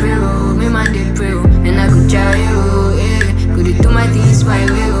man dey pray, oh, me man dey pray, oh. And I go try, oh, eh. Go dey do my things my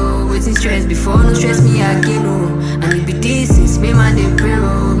way, oh. Waiting stress before, no stress me again, oh. And it be this is me man dey pray,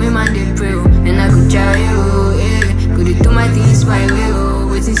 oh, me man dey pray, oh. And I go try, oh, eh. Go dey do my things my way, oh.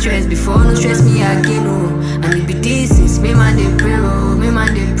 Waiting stress before, no stress me again, oh. And it be this is me man dey pray, oh, me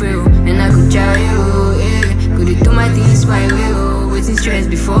man dey pray, oh. And I go try, oh, eh. Go dey do my things my way, oh. Waiting stress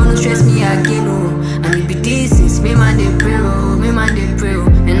before, no stress me again, oh. And it be this is me man dey pray, oh, me man dey pray, oh.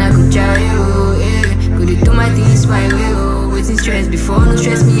 And I go try, oh, eh. Go dey do my things my way, oh. Waiting stress before, no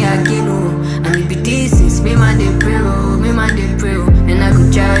stress me again, oh. And it be this is me man dey pray, oh, me man dey pray, oh. And I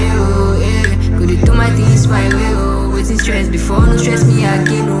go try, oh, eh. Go dey do my things my way, oh. Waiting stress before, no stress me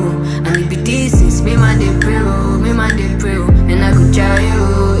again, oh. And it be this is me man dey pray, oh, me man dey pray, oh. And I go try,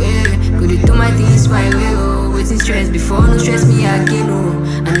 oh, eh. Go dey do my things my way, oh. Waiting stress before, no stress me again, oh.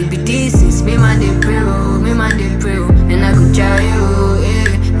 And it be this is me man dey pray, oh, me man dey pray, oh. And I go try, oh,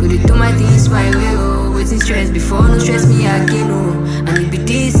 eh. Go dey do my things my way, oh. Waiting stress before, no stress me again, oh. And it be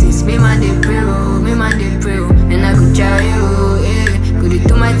this is me man dey pray, oh, me man dey pray, oh. And I go try, oh, eh. Go dey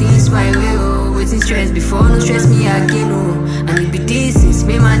do my things my way, oh. Waiting stress before, no stress me again, oh. And it be this is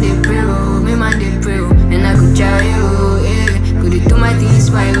me man dey pray, oh, me man dey pray, oh. And I go try, oh, eh. Go dey do my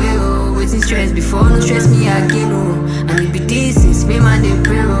things my way, oh. Waiting stress before, no stress me again, oh. And it be this is me man dey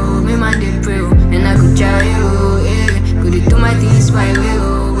pray, oh, me man dey pray, oh. And I go try, oh, eh. Go dey do my things my way,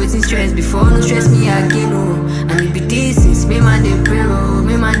 oh. Waiting stress before, no stress me again, oh. And it be this is me man dey pray, oh, me man dey pray, oh. And I go try, oh, eh. Go dey do my things my way, oh. Waiting stress before, no stress me again, oh. And it be this is me man dey pray, oh,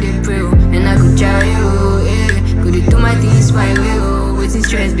 me man dey pray, oh. And I go try, oh, eh. Go dey do my things my way, oh. Waiting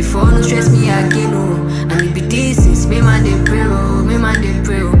stress before, no stress me again, oh. And it be this is me man dey pray, oh, me man dey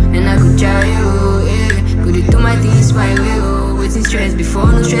pray, oh. And I go try, oh, eh. Go dey do my things my way, oh. Waiting stress before,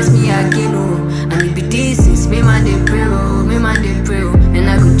 no stress me again, oh. And it be this is me man dey pray, oh, me man dey pray, oh. And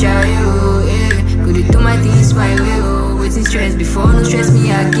I go try, oh, eh. Go dey do my things my way, oh. Waiting stress before, no stress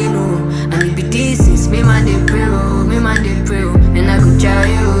me again, oh. And it be this is me man dey pray, oh, me man dey pray, oh. And I go try,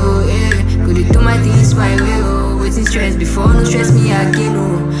 oh, eh. Go dey do my things my way, oh. Waiting stress before, no stress me again,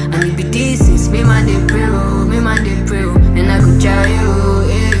 oh. And it be this is me man dey pray, oh, me man dey pray, oh. And I go try, oh,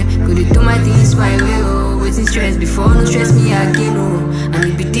 eh. Go dey do my things my way, oh. Waiting stress before, no stress me again, oh. And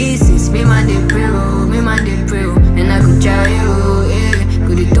it be this is me man dey pray, oh, me man dey pray, oh. And I go try, oh, eh.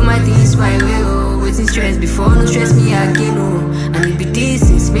 Go dey do my things my way, oh. Waiting stress before, no stress me again, oh. And it be this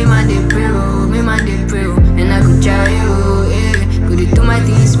is me man dey pray, oh, me man dey pray, oh. And I go try, oh, eh. Go dey do my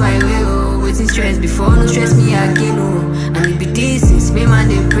things my way, oh. Waiting stress before, no stress me again, oh. And it be this is me man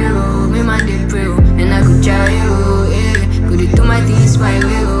dey pray, oh, me man dey pray, oh. And I go try, oh, eh. Go dey do my things my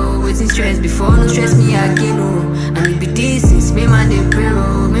way, oh. Waiting stress before, no stress me again, oh. And it be this is me man dey pray,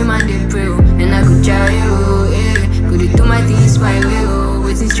 oh, me man dey pray, oh. And I go try, oh, eh. Go dey do my things my way, oh.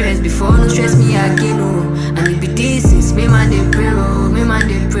 Waiting stress before, no stress me again, oh. And it be this is me man dey pray, oh, me man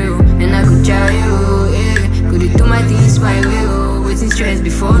dey pray, oh. And I go try, oh, eh. Go dey do my things my way, oh. Waiting stress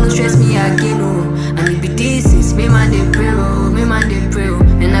before, no stress me again, oh. And it be this is me man dey pray, oh, me man dey pray, oh.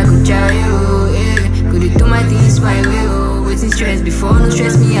 And I go try, oh, eh.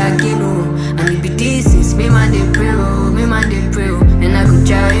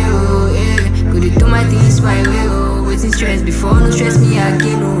 Go dey do my things my way, oh. Waiting stress before, no stress me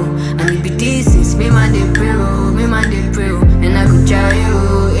again, oh. And it be this is me man dey pray, oh, me man dey pray, oh. And I go try,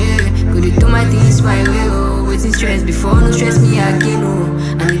 oh, eh. Go dey do my things my way, oh. Waiting stress before, no stress me again, oh.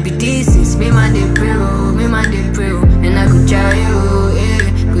 And it be this is me man dey pray, oh, me man dey pray, oh. And I go try, oh,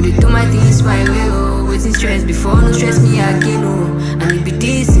 eh. Go dey do my things my way, oh. Waiting stress before, no stress me again, oh. And it be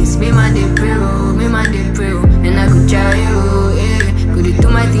this is me man dey pray, oh, me man dey pray, oh. And I go try, oh, eh. Go dey do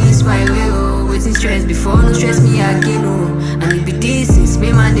my things my way, oh. Waiting stress before, no stress me again, oh. And it be this is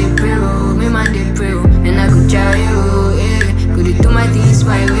me man dey pray, oh, me man dey pray, oh. And I go try, oh, eh. Go dey do my things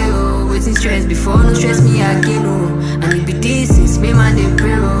my way, oh. Waiting stress before, no stress me again, oh. And it be this is me man dey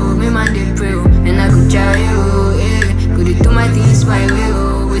pray, oh, me man dey pray, oh. And I go try, oh, eh. Go dey do my things my way,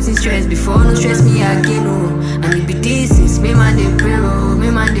 oh. Waiting stress before, no stress me again, oh. And it be this is me man dey pray, oh, me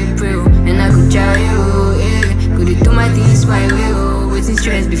man dey pray, oh. And I go try, oh, eh. Go dey do my things my way, oh. Waiting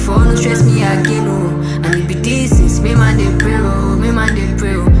stress before, no stress me again, oh. And it be this is me man dey pray, oh, me man dey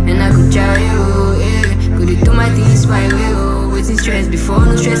pray, oh. And I go try, oh, eh. Go dey do my things my way, oh. Waiting stress before,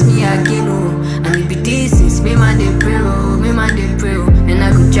 no stress me again, oh. And it be this is me man dey pray, oh, me man dey pray, oh. And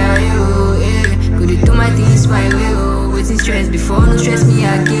I go try, oh, eh. Go dey do my things my stress me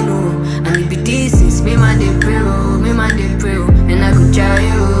again, oh. And it be this is me man dey pray, oh, me man dey pray, oh. And I go try,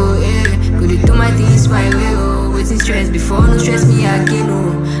 oh, yeah. Go dey do my things my way, oh. Waiting stress before no stress me again,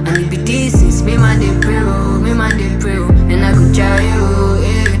 oh. And it be this is me man dey pray, oh, me man dey pray, oh. And I go try, oh,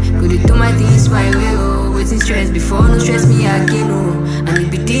 yeah. Go dey do my things my way, oh. Waiting stress before no stress me again, oh. And it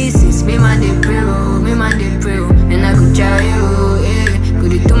be this is me man dey pray, oh, me man dey pray, oh. And I go try, oh, yeah. Go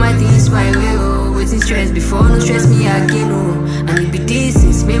dey do my things my way, oh. Waiting stress before no stress me again, oh. And it be this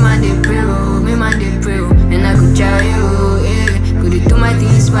is me man dey pray, oh, me man dey pray, oh. And I go try, oh, yeah. Go dey do my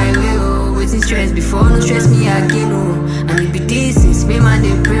things my way, oh. Waiting stress before no stress me again, oh. And it be this is me man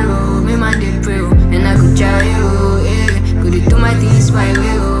dey pray, oh, me man dey pray, oh. And I go try, oh, yeah. Go dey do my things my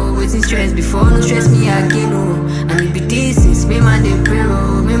way, oh. Waiting stress before no stress me again, oh. And it be this is me man dey pray,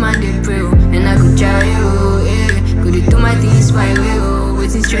 oh, me man dey pray, oh. And I go try, oh, yeah. Go dey do my things my way, oh.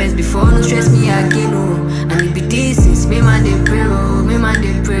 Waiting stress before no stress me again, oh. And it be this is me man dey pray, oh, me man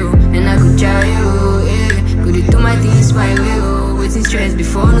dey pray, oh. And I go try, oh, yeah. Go dey do my things my way, oh. Waiting stress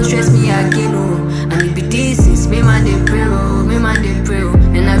before no stress me again, oh. And it be this is me man dey pray, oh, me man dey pray, oh.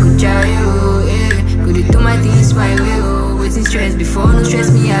 And I go try, oh, yeah. Go dey do my things my way, oh. Waiting stress before no stress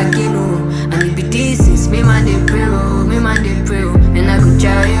me again, oh. And it be this is me man dey pray, oh, me man dey pray, oh. And I go try, oh, yeah. Go dey do my things my way, oh. Waiting stress before no stress me again, oh. And it be this is me man dey pray, oh, me man dey pray, oh. And I go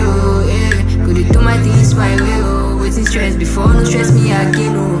try, oh, yeah. Go dey do my things my way, oh. Waiting stress before no stress me again,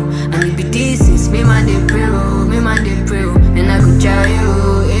 oh. And it be this is me man dey pray, oh, me man dey pray, oh. And I go try, oh,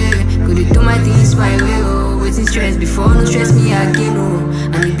 yeah. Go dey do my things my way, oh. Waiting stress before no stress me again, oh.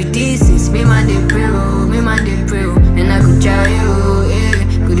 And it be this is me man dey pray, oh, me man dey pray, oh. And I go try, oh,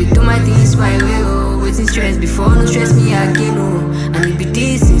 yeah. Go dey do my things my way, oh. Waiting stress before no stress me again, oh. And it be this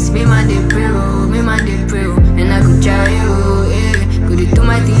is me man dey pray, oh, me man dey pray, oh. And I go try, oh, yeah. Go dey do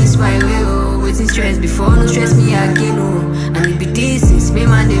my things my way, oh. Waiting stress before no stress me again, oh. And it be this is me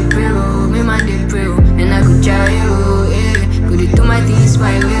man dey pray, oh, me man dey pray, oh. And I go try, oh, yeah. Go dey do my things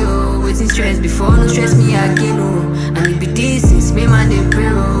my way, oh. Waiting stress before no stress me again, oh. And it be this is me man dey pray,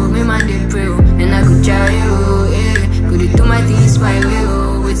 oh, me man dey pray, oh. And I go try, oh, yeah. Go dey do my things my way,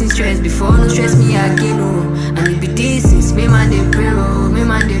 oh. Waiting stress before no stress me again, oh. And it be this is me man dey pray, oh, me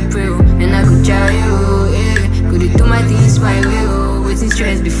man dey pray, oh. And I go try, oh, yeah. Go dey do my things my way, oh. Waiting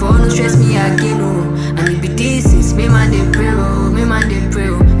stress before no stress me again, oh. And it be this is me man dey pray, oh, me man dey pray,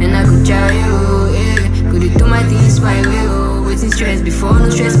 oh. And I go try, oh, yeah. Go dey do my things my way, oh. Waiting stress before no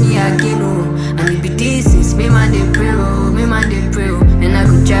stress me again, oh. And it be this is me man dey pray, oh, me man dey pray, oh. And I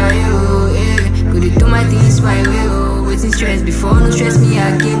go try, oh, yeah. Go dey do my things my way, oh. Waiting stress before no stress me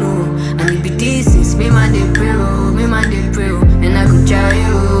again, oh. And it be this is me man dey pray, oh, me man dey pray, oh. And I go try,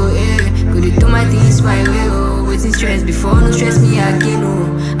 oh, yeah. Go dey do my things my way, oh. Waiting stress before no stress me again,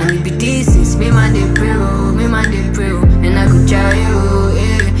 oh. And it be this is me man dey pray, oh, me man dey pray, oh. And I go try, oh,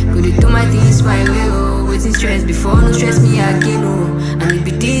 yeah. Go dey do my things my way, oh. Waiting stress before no stress me again, oh. And it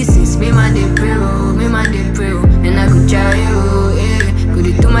be this is me man dey pray, oh, me man dey pray, oh. And I go try, oh, yeah. Go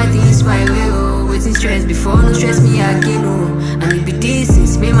dey do my things my way, oh. Waiting stress before no stress me again, oh. And it be this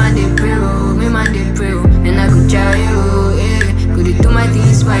is me man dey pray, oh, me man dey pray, oh.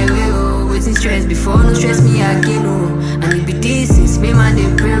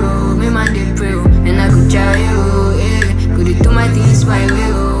 And I go try, oh, yeah. Go dey do my things my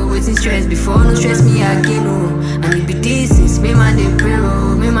way, oh. Waiting stress before no stress me again, oh. And it be this is me man dey pray, oh, me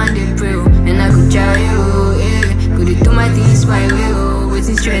man dey pray, oh. And I go try, oh, yeah. Go dey do my things my way, oh. Waiting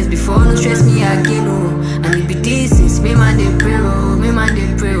stress before no stress me again, oh. And it be this is me man dey pray, oh, me man dey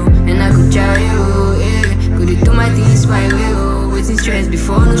pray, oh. And I go try, oh, yeah. Go dey do my things my way, oh. Waiting stress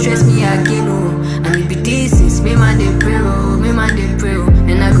before no stress me again, oh. And it be this is me man dey pray, oh, me man dey pray, oh. And I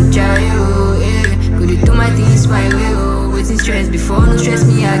go try, oh, yeah. Go dey do my things my way, oh. Waiting stress before no stress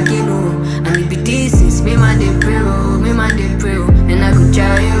me again, oh. And it be this is me man dey pray, oh, me man dey pray, oh. And I go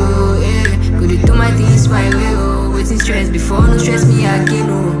try, oh, yeah. Go dey do my things my way, oh. Waiting stress before no stress me again,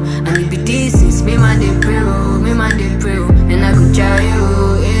 oh. And it be this is me man dey pray, oh, me man dey pray, oh. And I go try,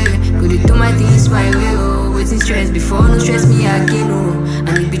 oh, yeah. Go dey do my things my way, oh. Waiting stress before no stress me again, oh.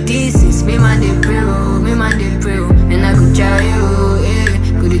 And it be this is me man dey pray, oh, me man dey pray, oh. And I go try, oh,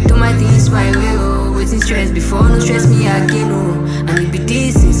 yeah. Go dey do my things my way, oh. Waiting stress before no stress me again, oh. And it be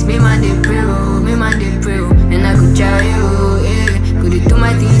this is me man dey pray, oh, me man dey pray, oh. And I go try, oh, yeah. Go dey do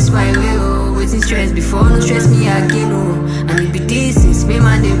my things my way, oh. Waiting stress before no stress me again, oh. And it be this is me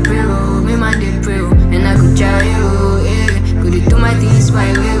man dey pray, oh, me man dey pray, oh. And I go try, oh, yeah. Go dey do my things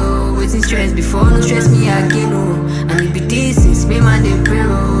my way, oh. Waiting stress before no stress me again, oh. And it be this is me man dey pray,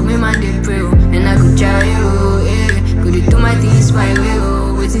 oh, me man dey pray, oh. And I go try, oh, yeah. Go dey do my things my way,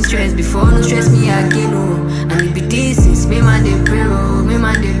 oh. Waiting stress before no stress me again, oh. And it be this is me man dey pray, oh, me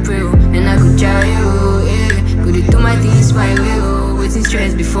man dey pray, oh. And I go try, oh, yeah. Go dey do my things my way, oh. waiting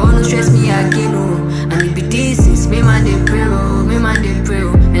stress before, no stress me again, oh. And it be this is me man dey pray, oh, me man dey pray,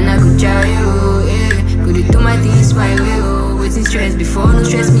 oh. And I go try, oh, yeah. Go dey do my things my way, oh. Waiting stress before, no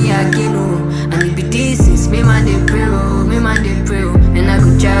stress me again, oh. And it be this is me man dey pray, oh, me man dey pray, oh. And I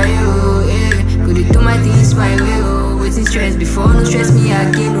go try, oh, yeah. Go dey do my things my way, oh. Waiting stress before, no stress me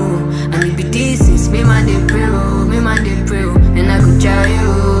again, oh. And it be this is me man dey pray, oh, me man dey pray, oh. And I go try,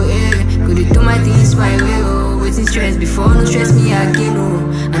 oh, yeah. Go dey do my things my way, oh. Waiting stress before, no stress me again,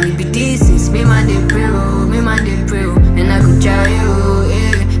 oh. And it be this is me man dey pray, oh, me man dey pray, oh. And I go try, oh,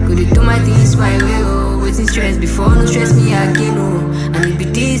 yeah. Go dey do my things my way, oh. Waiting stress before, no stress me again, oh. And it be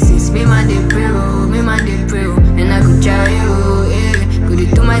this is me man dey pray, oh, me man dey pray, oh. And I go try, oh, yeah. Go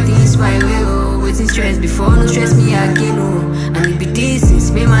dey do my things my way, oh. Waiting stress before, no stress me again, oh. And it be this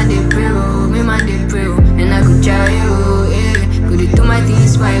is me man dey pray, oh, me man dey pray, oh. And I go try, oh, yeah. Go dey do my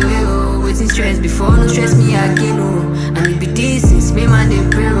things my way, oh. Waiting stress before, no stress me again, oh. And it be this is me man dey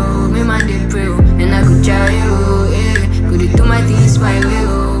pray, oh, me man dey pray, oh. And I go try, oh, yeah. Go dey do my things my way,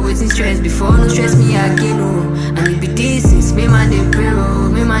 oh. Waiting stress before, no stress me again, oh. And it be this is me man dey pray, oh,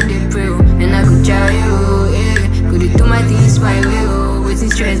 me man dey pray, oh. And I go try, oh, yeah. Go dey do my things my way, oh.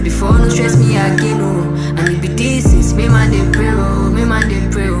 Waiting stress before, no stress me again, oh. And it be this is me man dey pray, oh, me man dey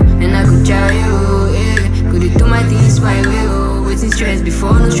pray, oh. And I go try, oh, yeah. Go dey do my things my way, oh. Waiting stress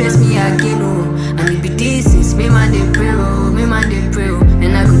before, no stress me again, oh. And it be this is me man dey pray, oh, me man dey pray, oh.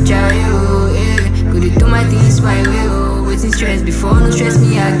 And I go try, oh, yeah. Go dey do my things my way, oh. Waiting stress before, no stress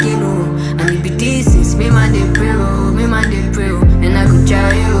me again, oh. And it be this is me man dey pray, oh, me man dey pray, oh. And I go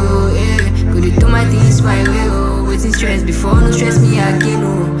try, oh, yeah. Go dey do my things my way, oh. Waiting stress before, no stress me again,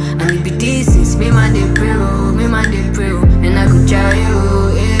 oh. And it be this is me man dey pray, oh, me man dey pray, oh. And I go try,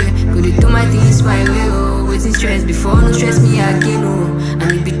 oh, yeah. Go dey do my things my way, oh. Waiting stress before, no stress me again, oh.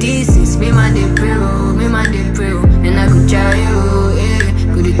 And it be this is me man dey pray, oh, me man dey pray, oh. And I go try, oh,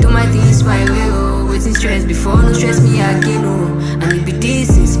 yeah. Go dey do my things my way, oh. Waiting stress before, no stress me again, oh. And it be this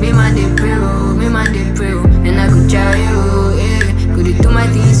is me man dey pray, oh, me man dey pray, oh. And I go try, oh, yeah. Go dey do my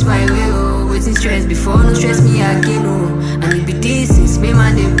things my way, oh. Waiting stress before, no stress me again, oh. And it be this is me man dey pray, oh, me man dey pray, oh. And I go try, oh, yeah. Go dey do my things my way, oh. Waiting stress before, no stress me again, oh. And it be this is me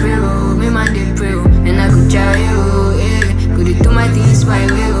man dey pray, oh, me man dey pray, oh. And I go try, oh, yeah. Go dey do my things my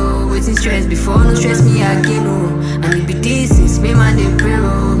way, oh. Waiting stress before, no stress me again, oh. And it be this is me man dey pray,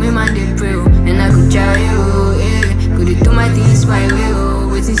 oh, me man dey pray, oh. And I go try, oh, yeah. Go dey do my things my way, oh.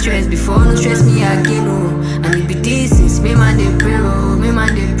 Waiting stress before, no stress me again, oh. And it be this is me man dey pray, oh, me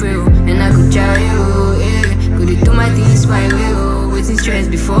man dey pray, oh. And I go try, oh, yeah. Go dey do my things my way, oh. Waiting stress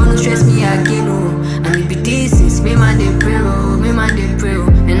before, no stress me again, oh. And it be this is me man dey pray, oh, me man dey pray,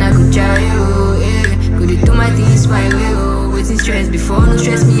 oh. And I go try, oh, yeah. Go dey do my things my way, oh. Waiting stress before, no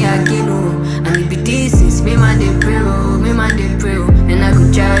stress me again, oh. And it be this is me man dey pray, oh, me man dey pray, oh. And I go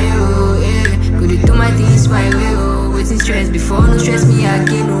try, oh, yeah. Go dey do my things my way, oh. Waiting stress before, no stress me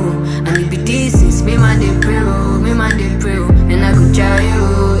again, oh. And it be this is me man dey pray, oh, me man dey pray, oh. And I go try,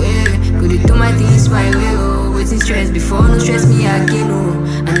 oh, yeah. Go dey do my things my way, oh. Waiting stress before, no stress me again, oh.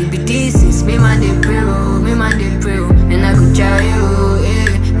 And it be this is me man dey pray, oh, me man dey pray, oh. And I go try, oh,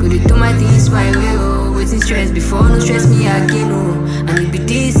 yeah. Go dey do my things my way, oh. Waiting stress before, no stress me again, oh. And it be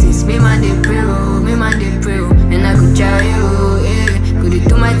this is me man dey pray, oh, me man dey pray, oh. And I go try, oh, yeah. Go dey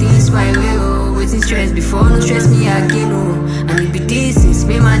do my things my way,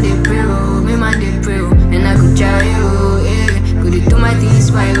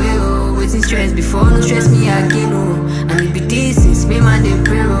 oh. Waiting stress before, no stress me again, oh. And it be this is me man dey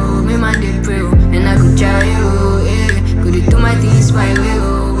pray, oh, me man dey pray, oh. And I go try, oh, yeah. Go dey do my things my way,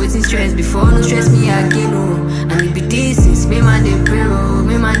 oh. Waiting stress before, no stress me again, oh. And it be this is me man dey pray, oh, me man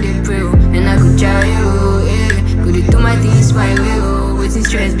dey pray, oh. And I go try, oh, yeah. Go dey do my things my way, oh. Waiting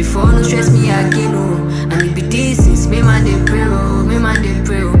stress before, no stress me again, oh. And it be this is me man dey pray, oh, me man dey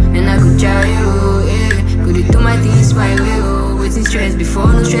pray, oh. And I go try, oh, yeah. Go dey do my things my way, oh. Waiting stress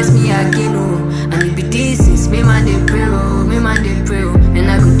before, no stress me again, oh. And it be this is me man dey pray, oh, me man dey pray, oh. And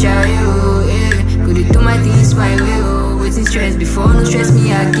I go try, oh, yeah. Go dey do my things my way, oh. Waiting stress before, no stress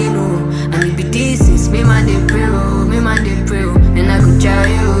me again, oh. And it be this is me man dey pray, oh, me man dey pray, oh. And I go try,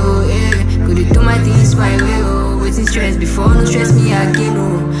 oh, yeah. Go dey do my things my way, oh. Waiting stress before, no stress me again,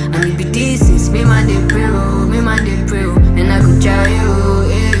 oh. And it be this is me man dey pray, oh, me man dey pray, oh. And I go try, oh,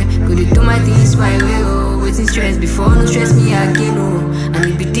 yeah. Go dey do my things my way, oh. Waiting stress before, no stress me again, oh. And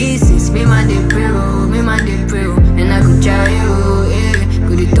it be this is me man dey pray, oh, me man dey pray, oh. And I go try, oh, yeah.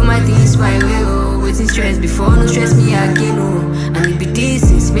 Go dey do my things my way, oh. Waiting stress before, no stress me again, oh. And it be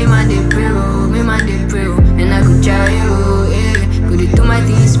this is me man dey pray, oh, me man dey pray, oh. And I go try, oh, yeah. Go dey do my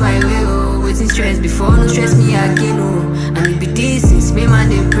things my way, oh. Waiting stress before, no stress me again, oh. And it be this is me man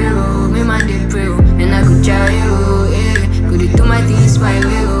dey pray, oh, me man dey pray, oh. And I go try, oh, yeah. Go dey do my my things my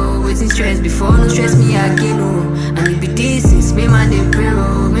way, oh. Waiting stress before, no stress me again, oh. And it be this, is me man they pray,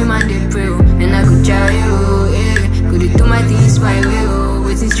 oh. Me man they pray, oh. And I go try, oh, eh. Go to do my things my way, oh.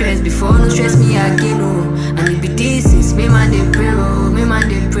 Waiting stress before, no stress me again, oh. And it be this, is me man they pray, oh. Me man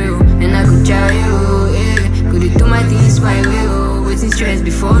they pray, oh. And I go try, oh, eh. Go to do my things my way, oh. Waiting stress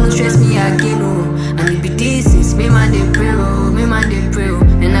before, no stress me again, oh. And it be this, is me man they pray, oh. Me man they pray, oh.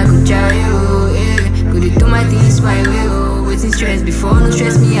 And I go try, oh, eh. Go to do my things my way, oh. Waiting stress before, no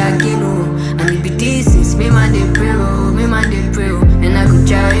stress me again, oh. And it be this, is me man they pray, oh. Me man they pray, oh. And I go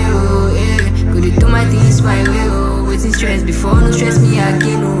try, oh, eh. Go to do my things my way, oh. Waiting stress before, no stress me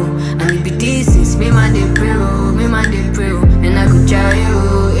again, oh. And it be this, is me man they pray, oh. Me man they pray, oh. And I go try,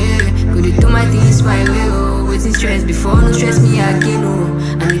 oh, eh. Go to do my things my way, oh. Waiting stress before, no stress me again, oh.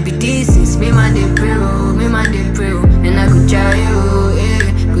 And it be this, is me man they pray, oh. Me man they pray, oh. And I go try, oh,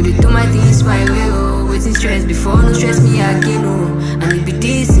 eh. Go to do my things my way, oh. Waiting stress before, no stress me again, oh. And it be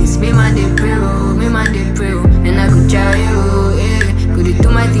this, is me man they pray, oh. Me man they pray, oh. And I go try, oh, eh. Go to do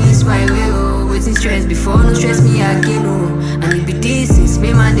my things my way, oh. Waiting stress before, no stress me again, oh. And it be this, is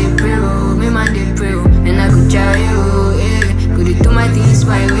me man they pray, oh. Me man they pray, oh. And I go try, oh, eh. Go to do my things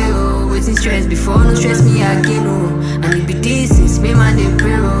my way, oh. Waiting stress before, no stress me again, oh. And it be this, is me man they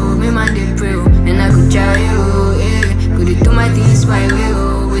pray, oh. Me man they pray, oh. And I go try, oh, eh. Go to do my things my way,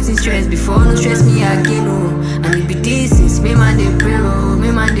 oh. Waiting stress before, no stress me again, oh. And it be this, is me man they pray, oh.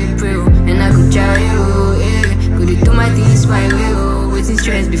 Me man they pray, oh. And I go try, oh, eh. Go to do my things my way, oh. Waiting stress before, no stress me again, oh. And it be this, is me man they pray, oh. Me man they pray, oh. And I go try, oh, eh. Go to do my things my way, oh. Waiting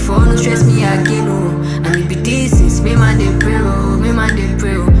stress before, no stress me again, oh. And it be this, is me man they pray, oh. Me man they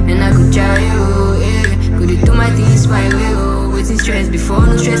pray, oh. And I go try, oh, eh. Go to do my things my way, oh. Waiting stress before,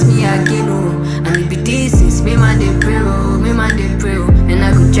 no stress me again, oh. And it be this, is me man they pray, oh. Me man they pray, oh. And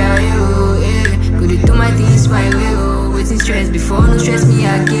I go try, oh, eh. Go to do my things my way, oh. Waiting stress before, no stress me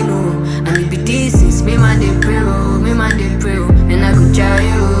again, oh. And it be this, is me man they pray, oh. Me man they pray, oh. And I go try,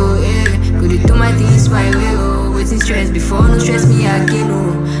 oh, eh. Go to do my things my way, oh. Waiting stress before, no stress me again,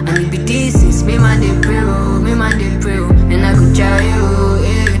 oh. And it be this, is me man they pray, oh. Me man they pray, oh. And I go try, oh,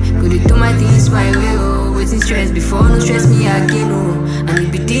 eh. Go to do my things my way, oh. Waiting stress before, no stress me again, oh. And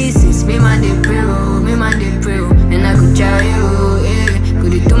it be this, is me man they pray, oh. Me man they pray, oh. And I go try, oh, eh. Go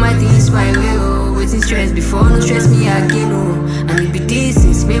to do my things my way, oh. Waiting stress before, no stress me again, oh. And it be this,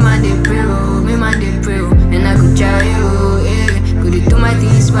 is me man they pray, oh. Me man they pray, oh. And I go try, oh, eh. Go to do my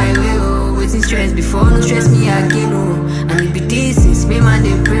things my way, oh. Waiting stress before, no stress me again, oh. And it be this, is me man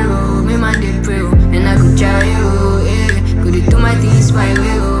they pray, oh. Me man they pray, oh. And I go try, oh, eh. Go to do my things my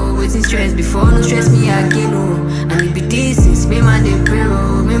way, oh. Waiting stress before, no stress me again, oh. And it be this, is me man they pray,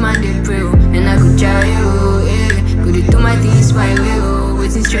 oh. Me man they pray, oh. And I go try, oh, eh. Go to do my things my way, oh.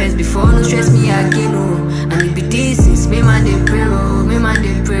 Waiting stress before, no stress me again, oh. And it be this, is me man they pray, oh. Me man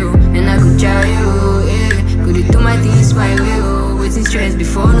they pray, oh. And I go try, oh, eh. Go to do my things my way, oh. Waiting stress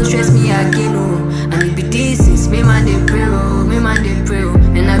before, no stress me again, oh. And it be this, is me man they pray, oh. Me man they pray, oh.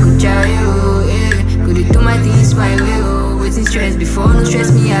 And I go try, oh, eh. Go to do my things my way, oh. Waiting stress before, no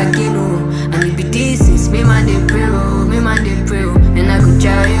stress me again, oh. And it be this, is me man they pray, oh. Me man they pray, oh. And I go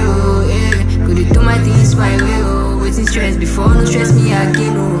try, oh, eh. Go to do my things my way, oh. Waiting stress before, no stress me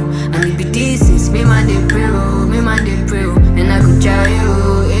again, oh. And it be this, is me man they pray, oh. Me man they pray, oh. And I go try,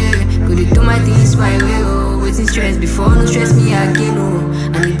 oh, eh. Go to do my things my way, oh. Waiting stress before, no stress me again, oh.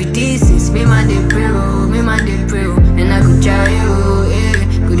 And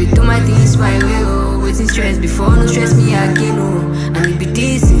it be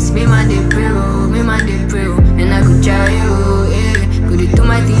this, is me man they pray, oh. Me man they pray, oh. And I go try, oh, eh. Go to do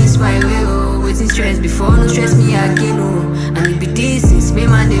my things my way, oh. Waiting stress before, no stress me again, oh. And it be this, is me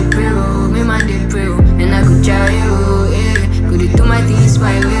man they pray, oh. Me man they pray, oh. And I go try, oh, eh. Go to do my things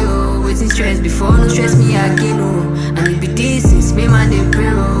my way, oh. Waiting stress before, no stress me again, oh. And it be this, is me man they pray,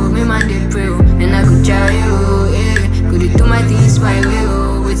 oh. Me man they pray, oh. And I go try, oh, eh. Go to do my things my way,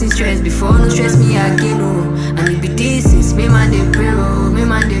 oh. Waiting stress before, no stress me again, oh. And it be this, is me man they pray, oh. Me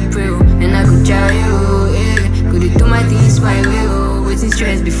man they pray, oh. And I go try, oh, eh. Go to do my things my way, oh. Waiting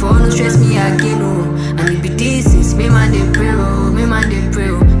stress before, no stress me again, oh. And it be this, is me man they pray, oh. Me man they pray,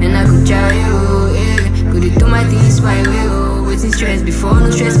 oh. And I go try, oh, eh. Go to do my things my way, oh. Waiting stress before, no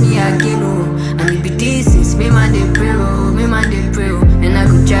stress me again, oh. And it be this, is me man they pray, oh. Me man they pray, oh. And I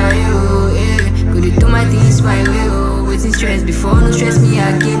go try, oh, eh. Go to do my things my way, oh. Waiting stress before, no stress me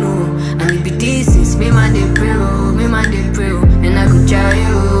again, oh. And it be this, is me man they pray, oh. Me man they pray, oh. And I go try,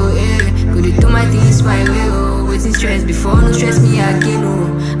 oh, eh. Go to do my things my way, oh. Waiting stress before, no stress me again, oh.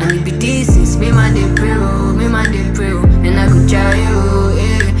 And it be this, is me man they pray, oh. Me man they pray, oh. And I go try, oh,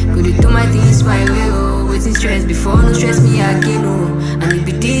 eh. Go to do my things my way, oh. Waiting stress before, no stress me again, oh. And it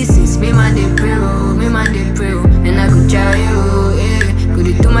be this, is me man they pray, oh. Me man they pray, oh. And I go try, oh,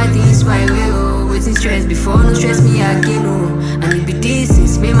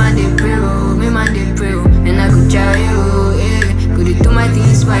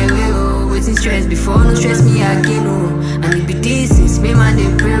 man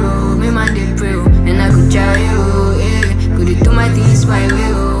dey pray, oh, me man dey pray, oh, and I go try, oh, yeah. Go dey do my things my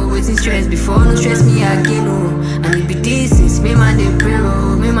way, oh. Waiting stress before, no stress me again, oh. And it be this is me man dey pray,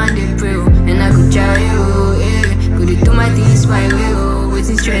 oh, me man dey pray, oh, and I go try, oh, yeah. Go dey do my things my way, oh.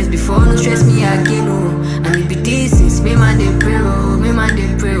 Waiting stress before, no stress me again, oh. And it be this is me man dey pray, oh, me man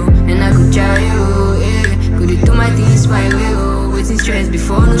dey pray, oh, and I go try, oh, yeah. Go dey do my things my way, oh. Waiting stress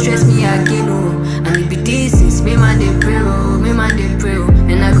before, no stress me again, oh. And it be this is me man dey pray, oh, me man dey pray, oh,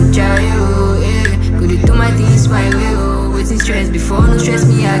 and I go try, oh, yeah. Go dey do my things my way, oh. Waiting stress before, no stress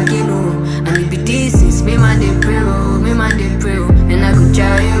me again, oh. And it be this is me man dey pray, oh, me man dey pray, oh, and I go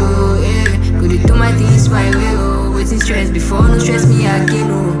try, oh, yeah. Go dey do my things my way, oh. Waiting stress before, no stress me again,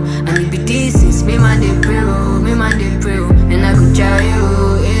 oh. And it be this is me man dey pray, oh, me man dey pray, oh, and I go try,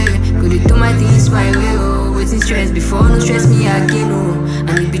 oh, yeah. Go dey do my things my way, oh. Waiting stress before, no stress me again, oh.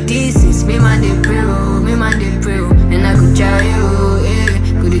 And it be this is me man dey pray, oh, me man dey pray, oh, and I go try, oh,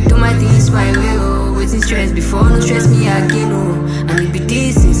 yeah. Go dey do my things my way, oh. Waiting stress before, no stress me again, oh. And it be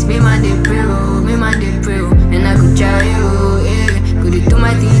this is me man dey pray, oh, me man dey pray, oh, and I go try, oh, yeah. Go dey do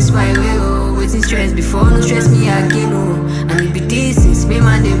my things my way, oh. Waiting stress before, no stress me again, oh. And it be this is me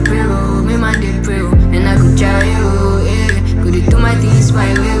man dey pray, oh, me man dey pray, oh, and I go try, oh, yeah. Go dey do my things my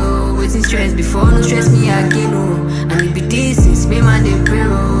way, oh. Waiting stress before, no stress me again, oh. And it be this is me man dey pray,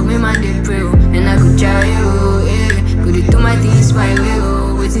 oh, me man dey pray, oh, and I go try, oh, yeah. Go dey do my things my way,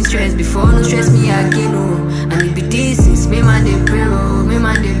 oh. Waiting stress before, no stress me again, oh. And it be this is me man dey pray, oh, me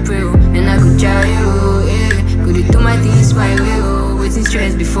man dey pray, oh, and I go try, oh, yeah. Go dey do my things my way, oh. Waiting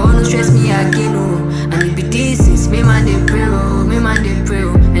stress before, no stress me again, oh. And it be this is me man dey pray, oh, me man dey pray,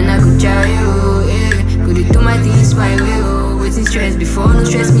 oh, and I go try, oh, yeah. Go dey do my things my way, oh. Waiting stress before, no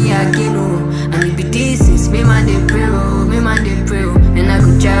stress me again, oh. And it be this is me man dey pray, oh, me man dey pray, oh, and I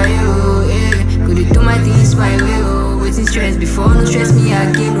go try, oh, yeah. Go dey do my things my way, oh. Waiting stress before, no stress me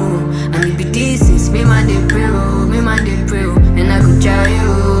again, oh. And it be this is me man dey pray, oh, me man dey pray, oh, and I go try,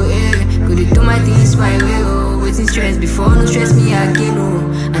 oh, yeah. Go dey do my things my way, oh. Waiting stress before, no stress me again,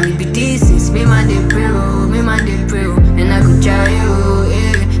 oh. And it be this is me man dey pray, oh, me man dey pray, oh, and I go try, oh,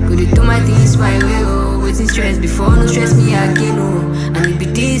 yeah. Go dey do my things my way, oh. Waiting stress before, no stress me again, oh. And it be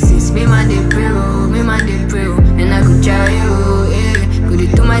this is me man dey pray, oh, me man dey pray, oh, and I go try, oh, yeah. Go dey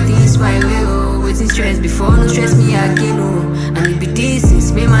do my things my way, oh. Waiting stress before, no stress me again, oh. And it be this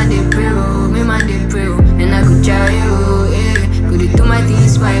is me man dey pray, oh, me man dey pray, oh, and I go try, oh, yeah. Go dey do my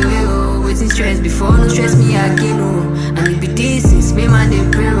things my way, oh. Waiting stress before, no stress me again, oh. And it be this is me man dey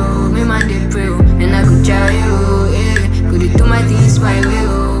pray, oh, me man dey pray, oh, and I go try, oh, yeah. Go dey do my things my way,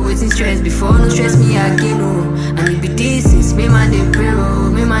 oh. Waiting stress before, no stress me again, oh. And it be this is me man dey pray, oh,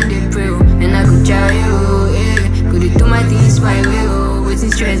 me man dey pray, oh, and I go try, oh, yeah. Go dey do my things my way, oh.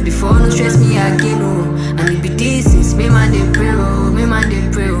 Waiting stress before, no stress me again, oh. And it be this is me man dey pray, oh, me man dey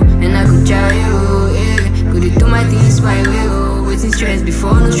pray, oh, and I go try, oh, yeah. Go dey do my things my way, oh. Waiting stress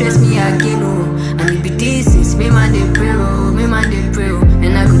before, no stress me again, oh. And it be this is me man dey pray, oh, me man dey pray, oh,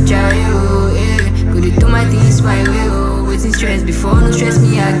 and I go try, oh, yeah. Go dey do my things my way, oh. Waiting stress before, no stress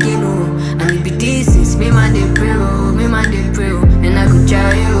me again, oh. And it be this is me man dey pray, oh, me man dey pray, oh, and I go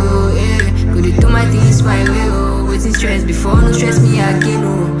try, oh, yeah. Go dey do my things my way, oh. Waiting stress before, no stress me again,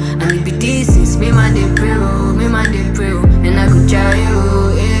 oh. And it be this is me man dey pray, oh, me man dey pray, oh, and I go try,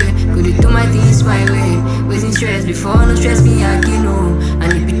 oh, yeah. Go dey do my things my way. Waiting stress before, no stress me again, oh.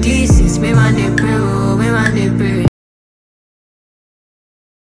 And it be this is me man dey pray, oh, me man dey pray.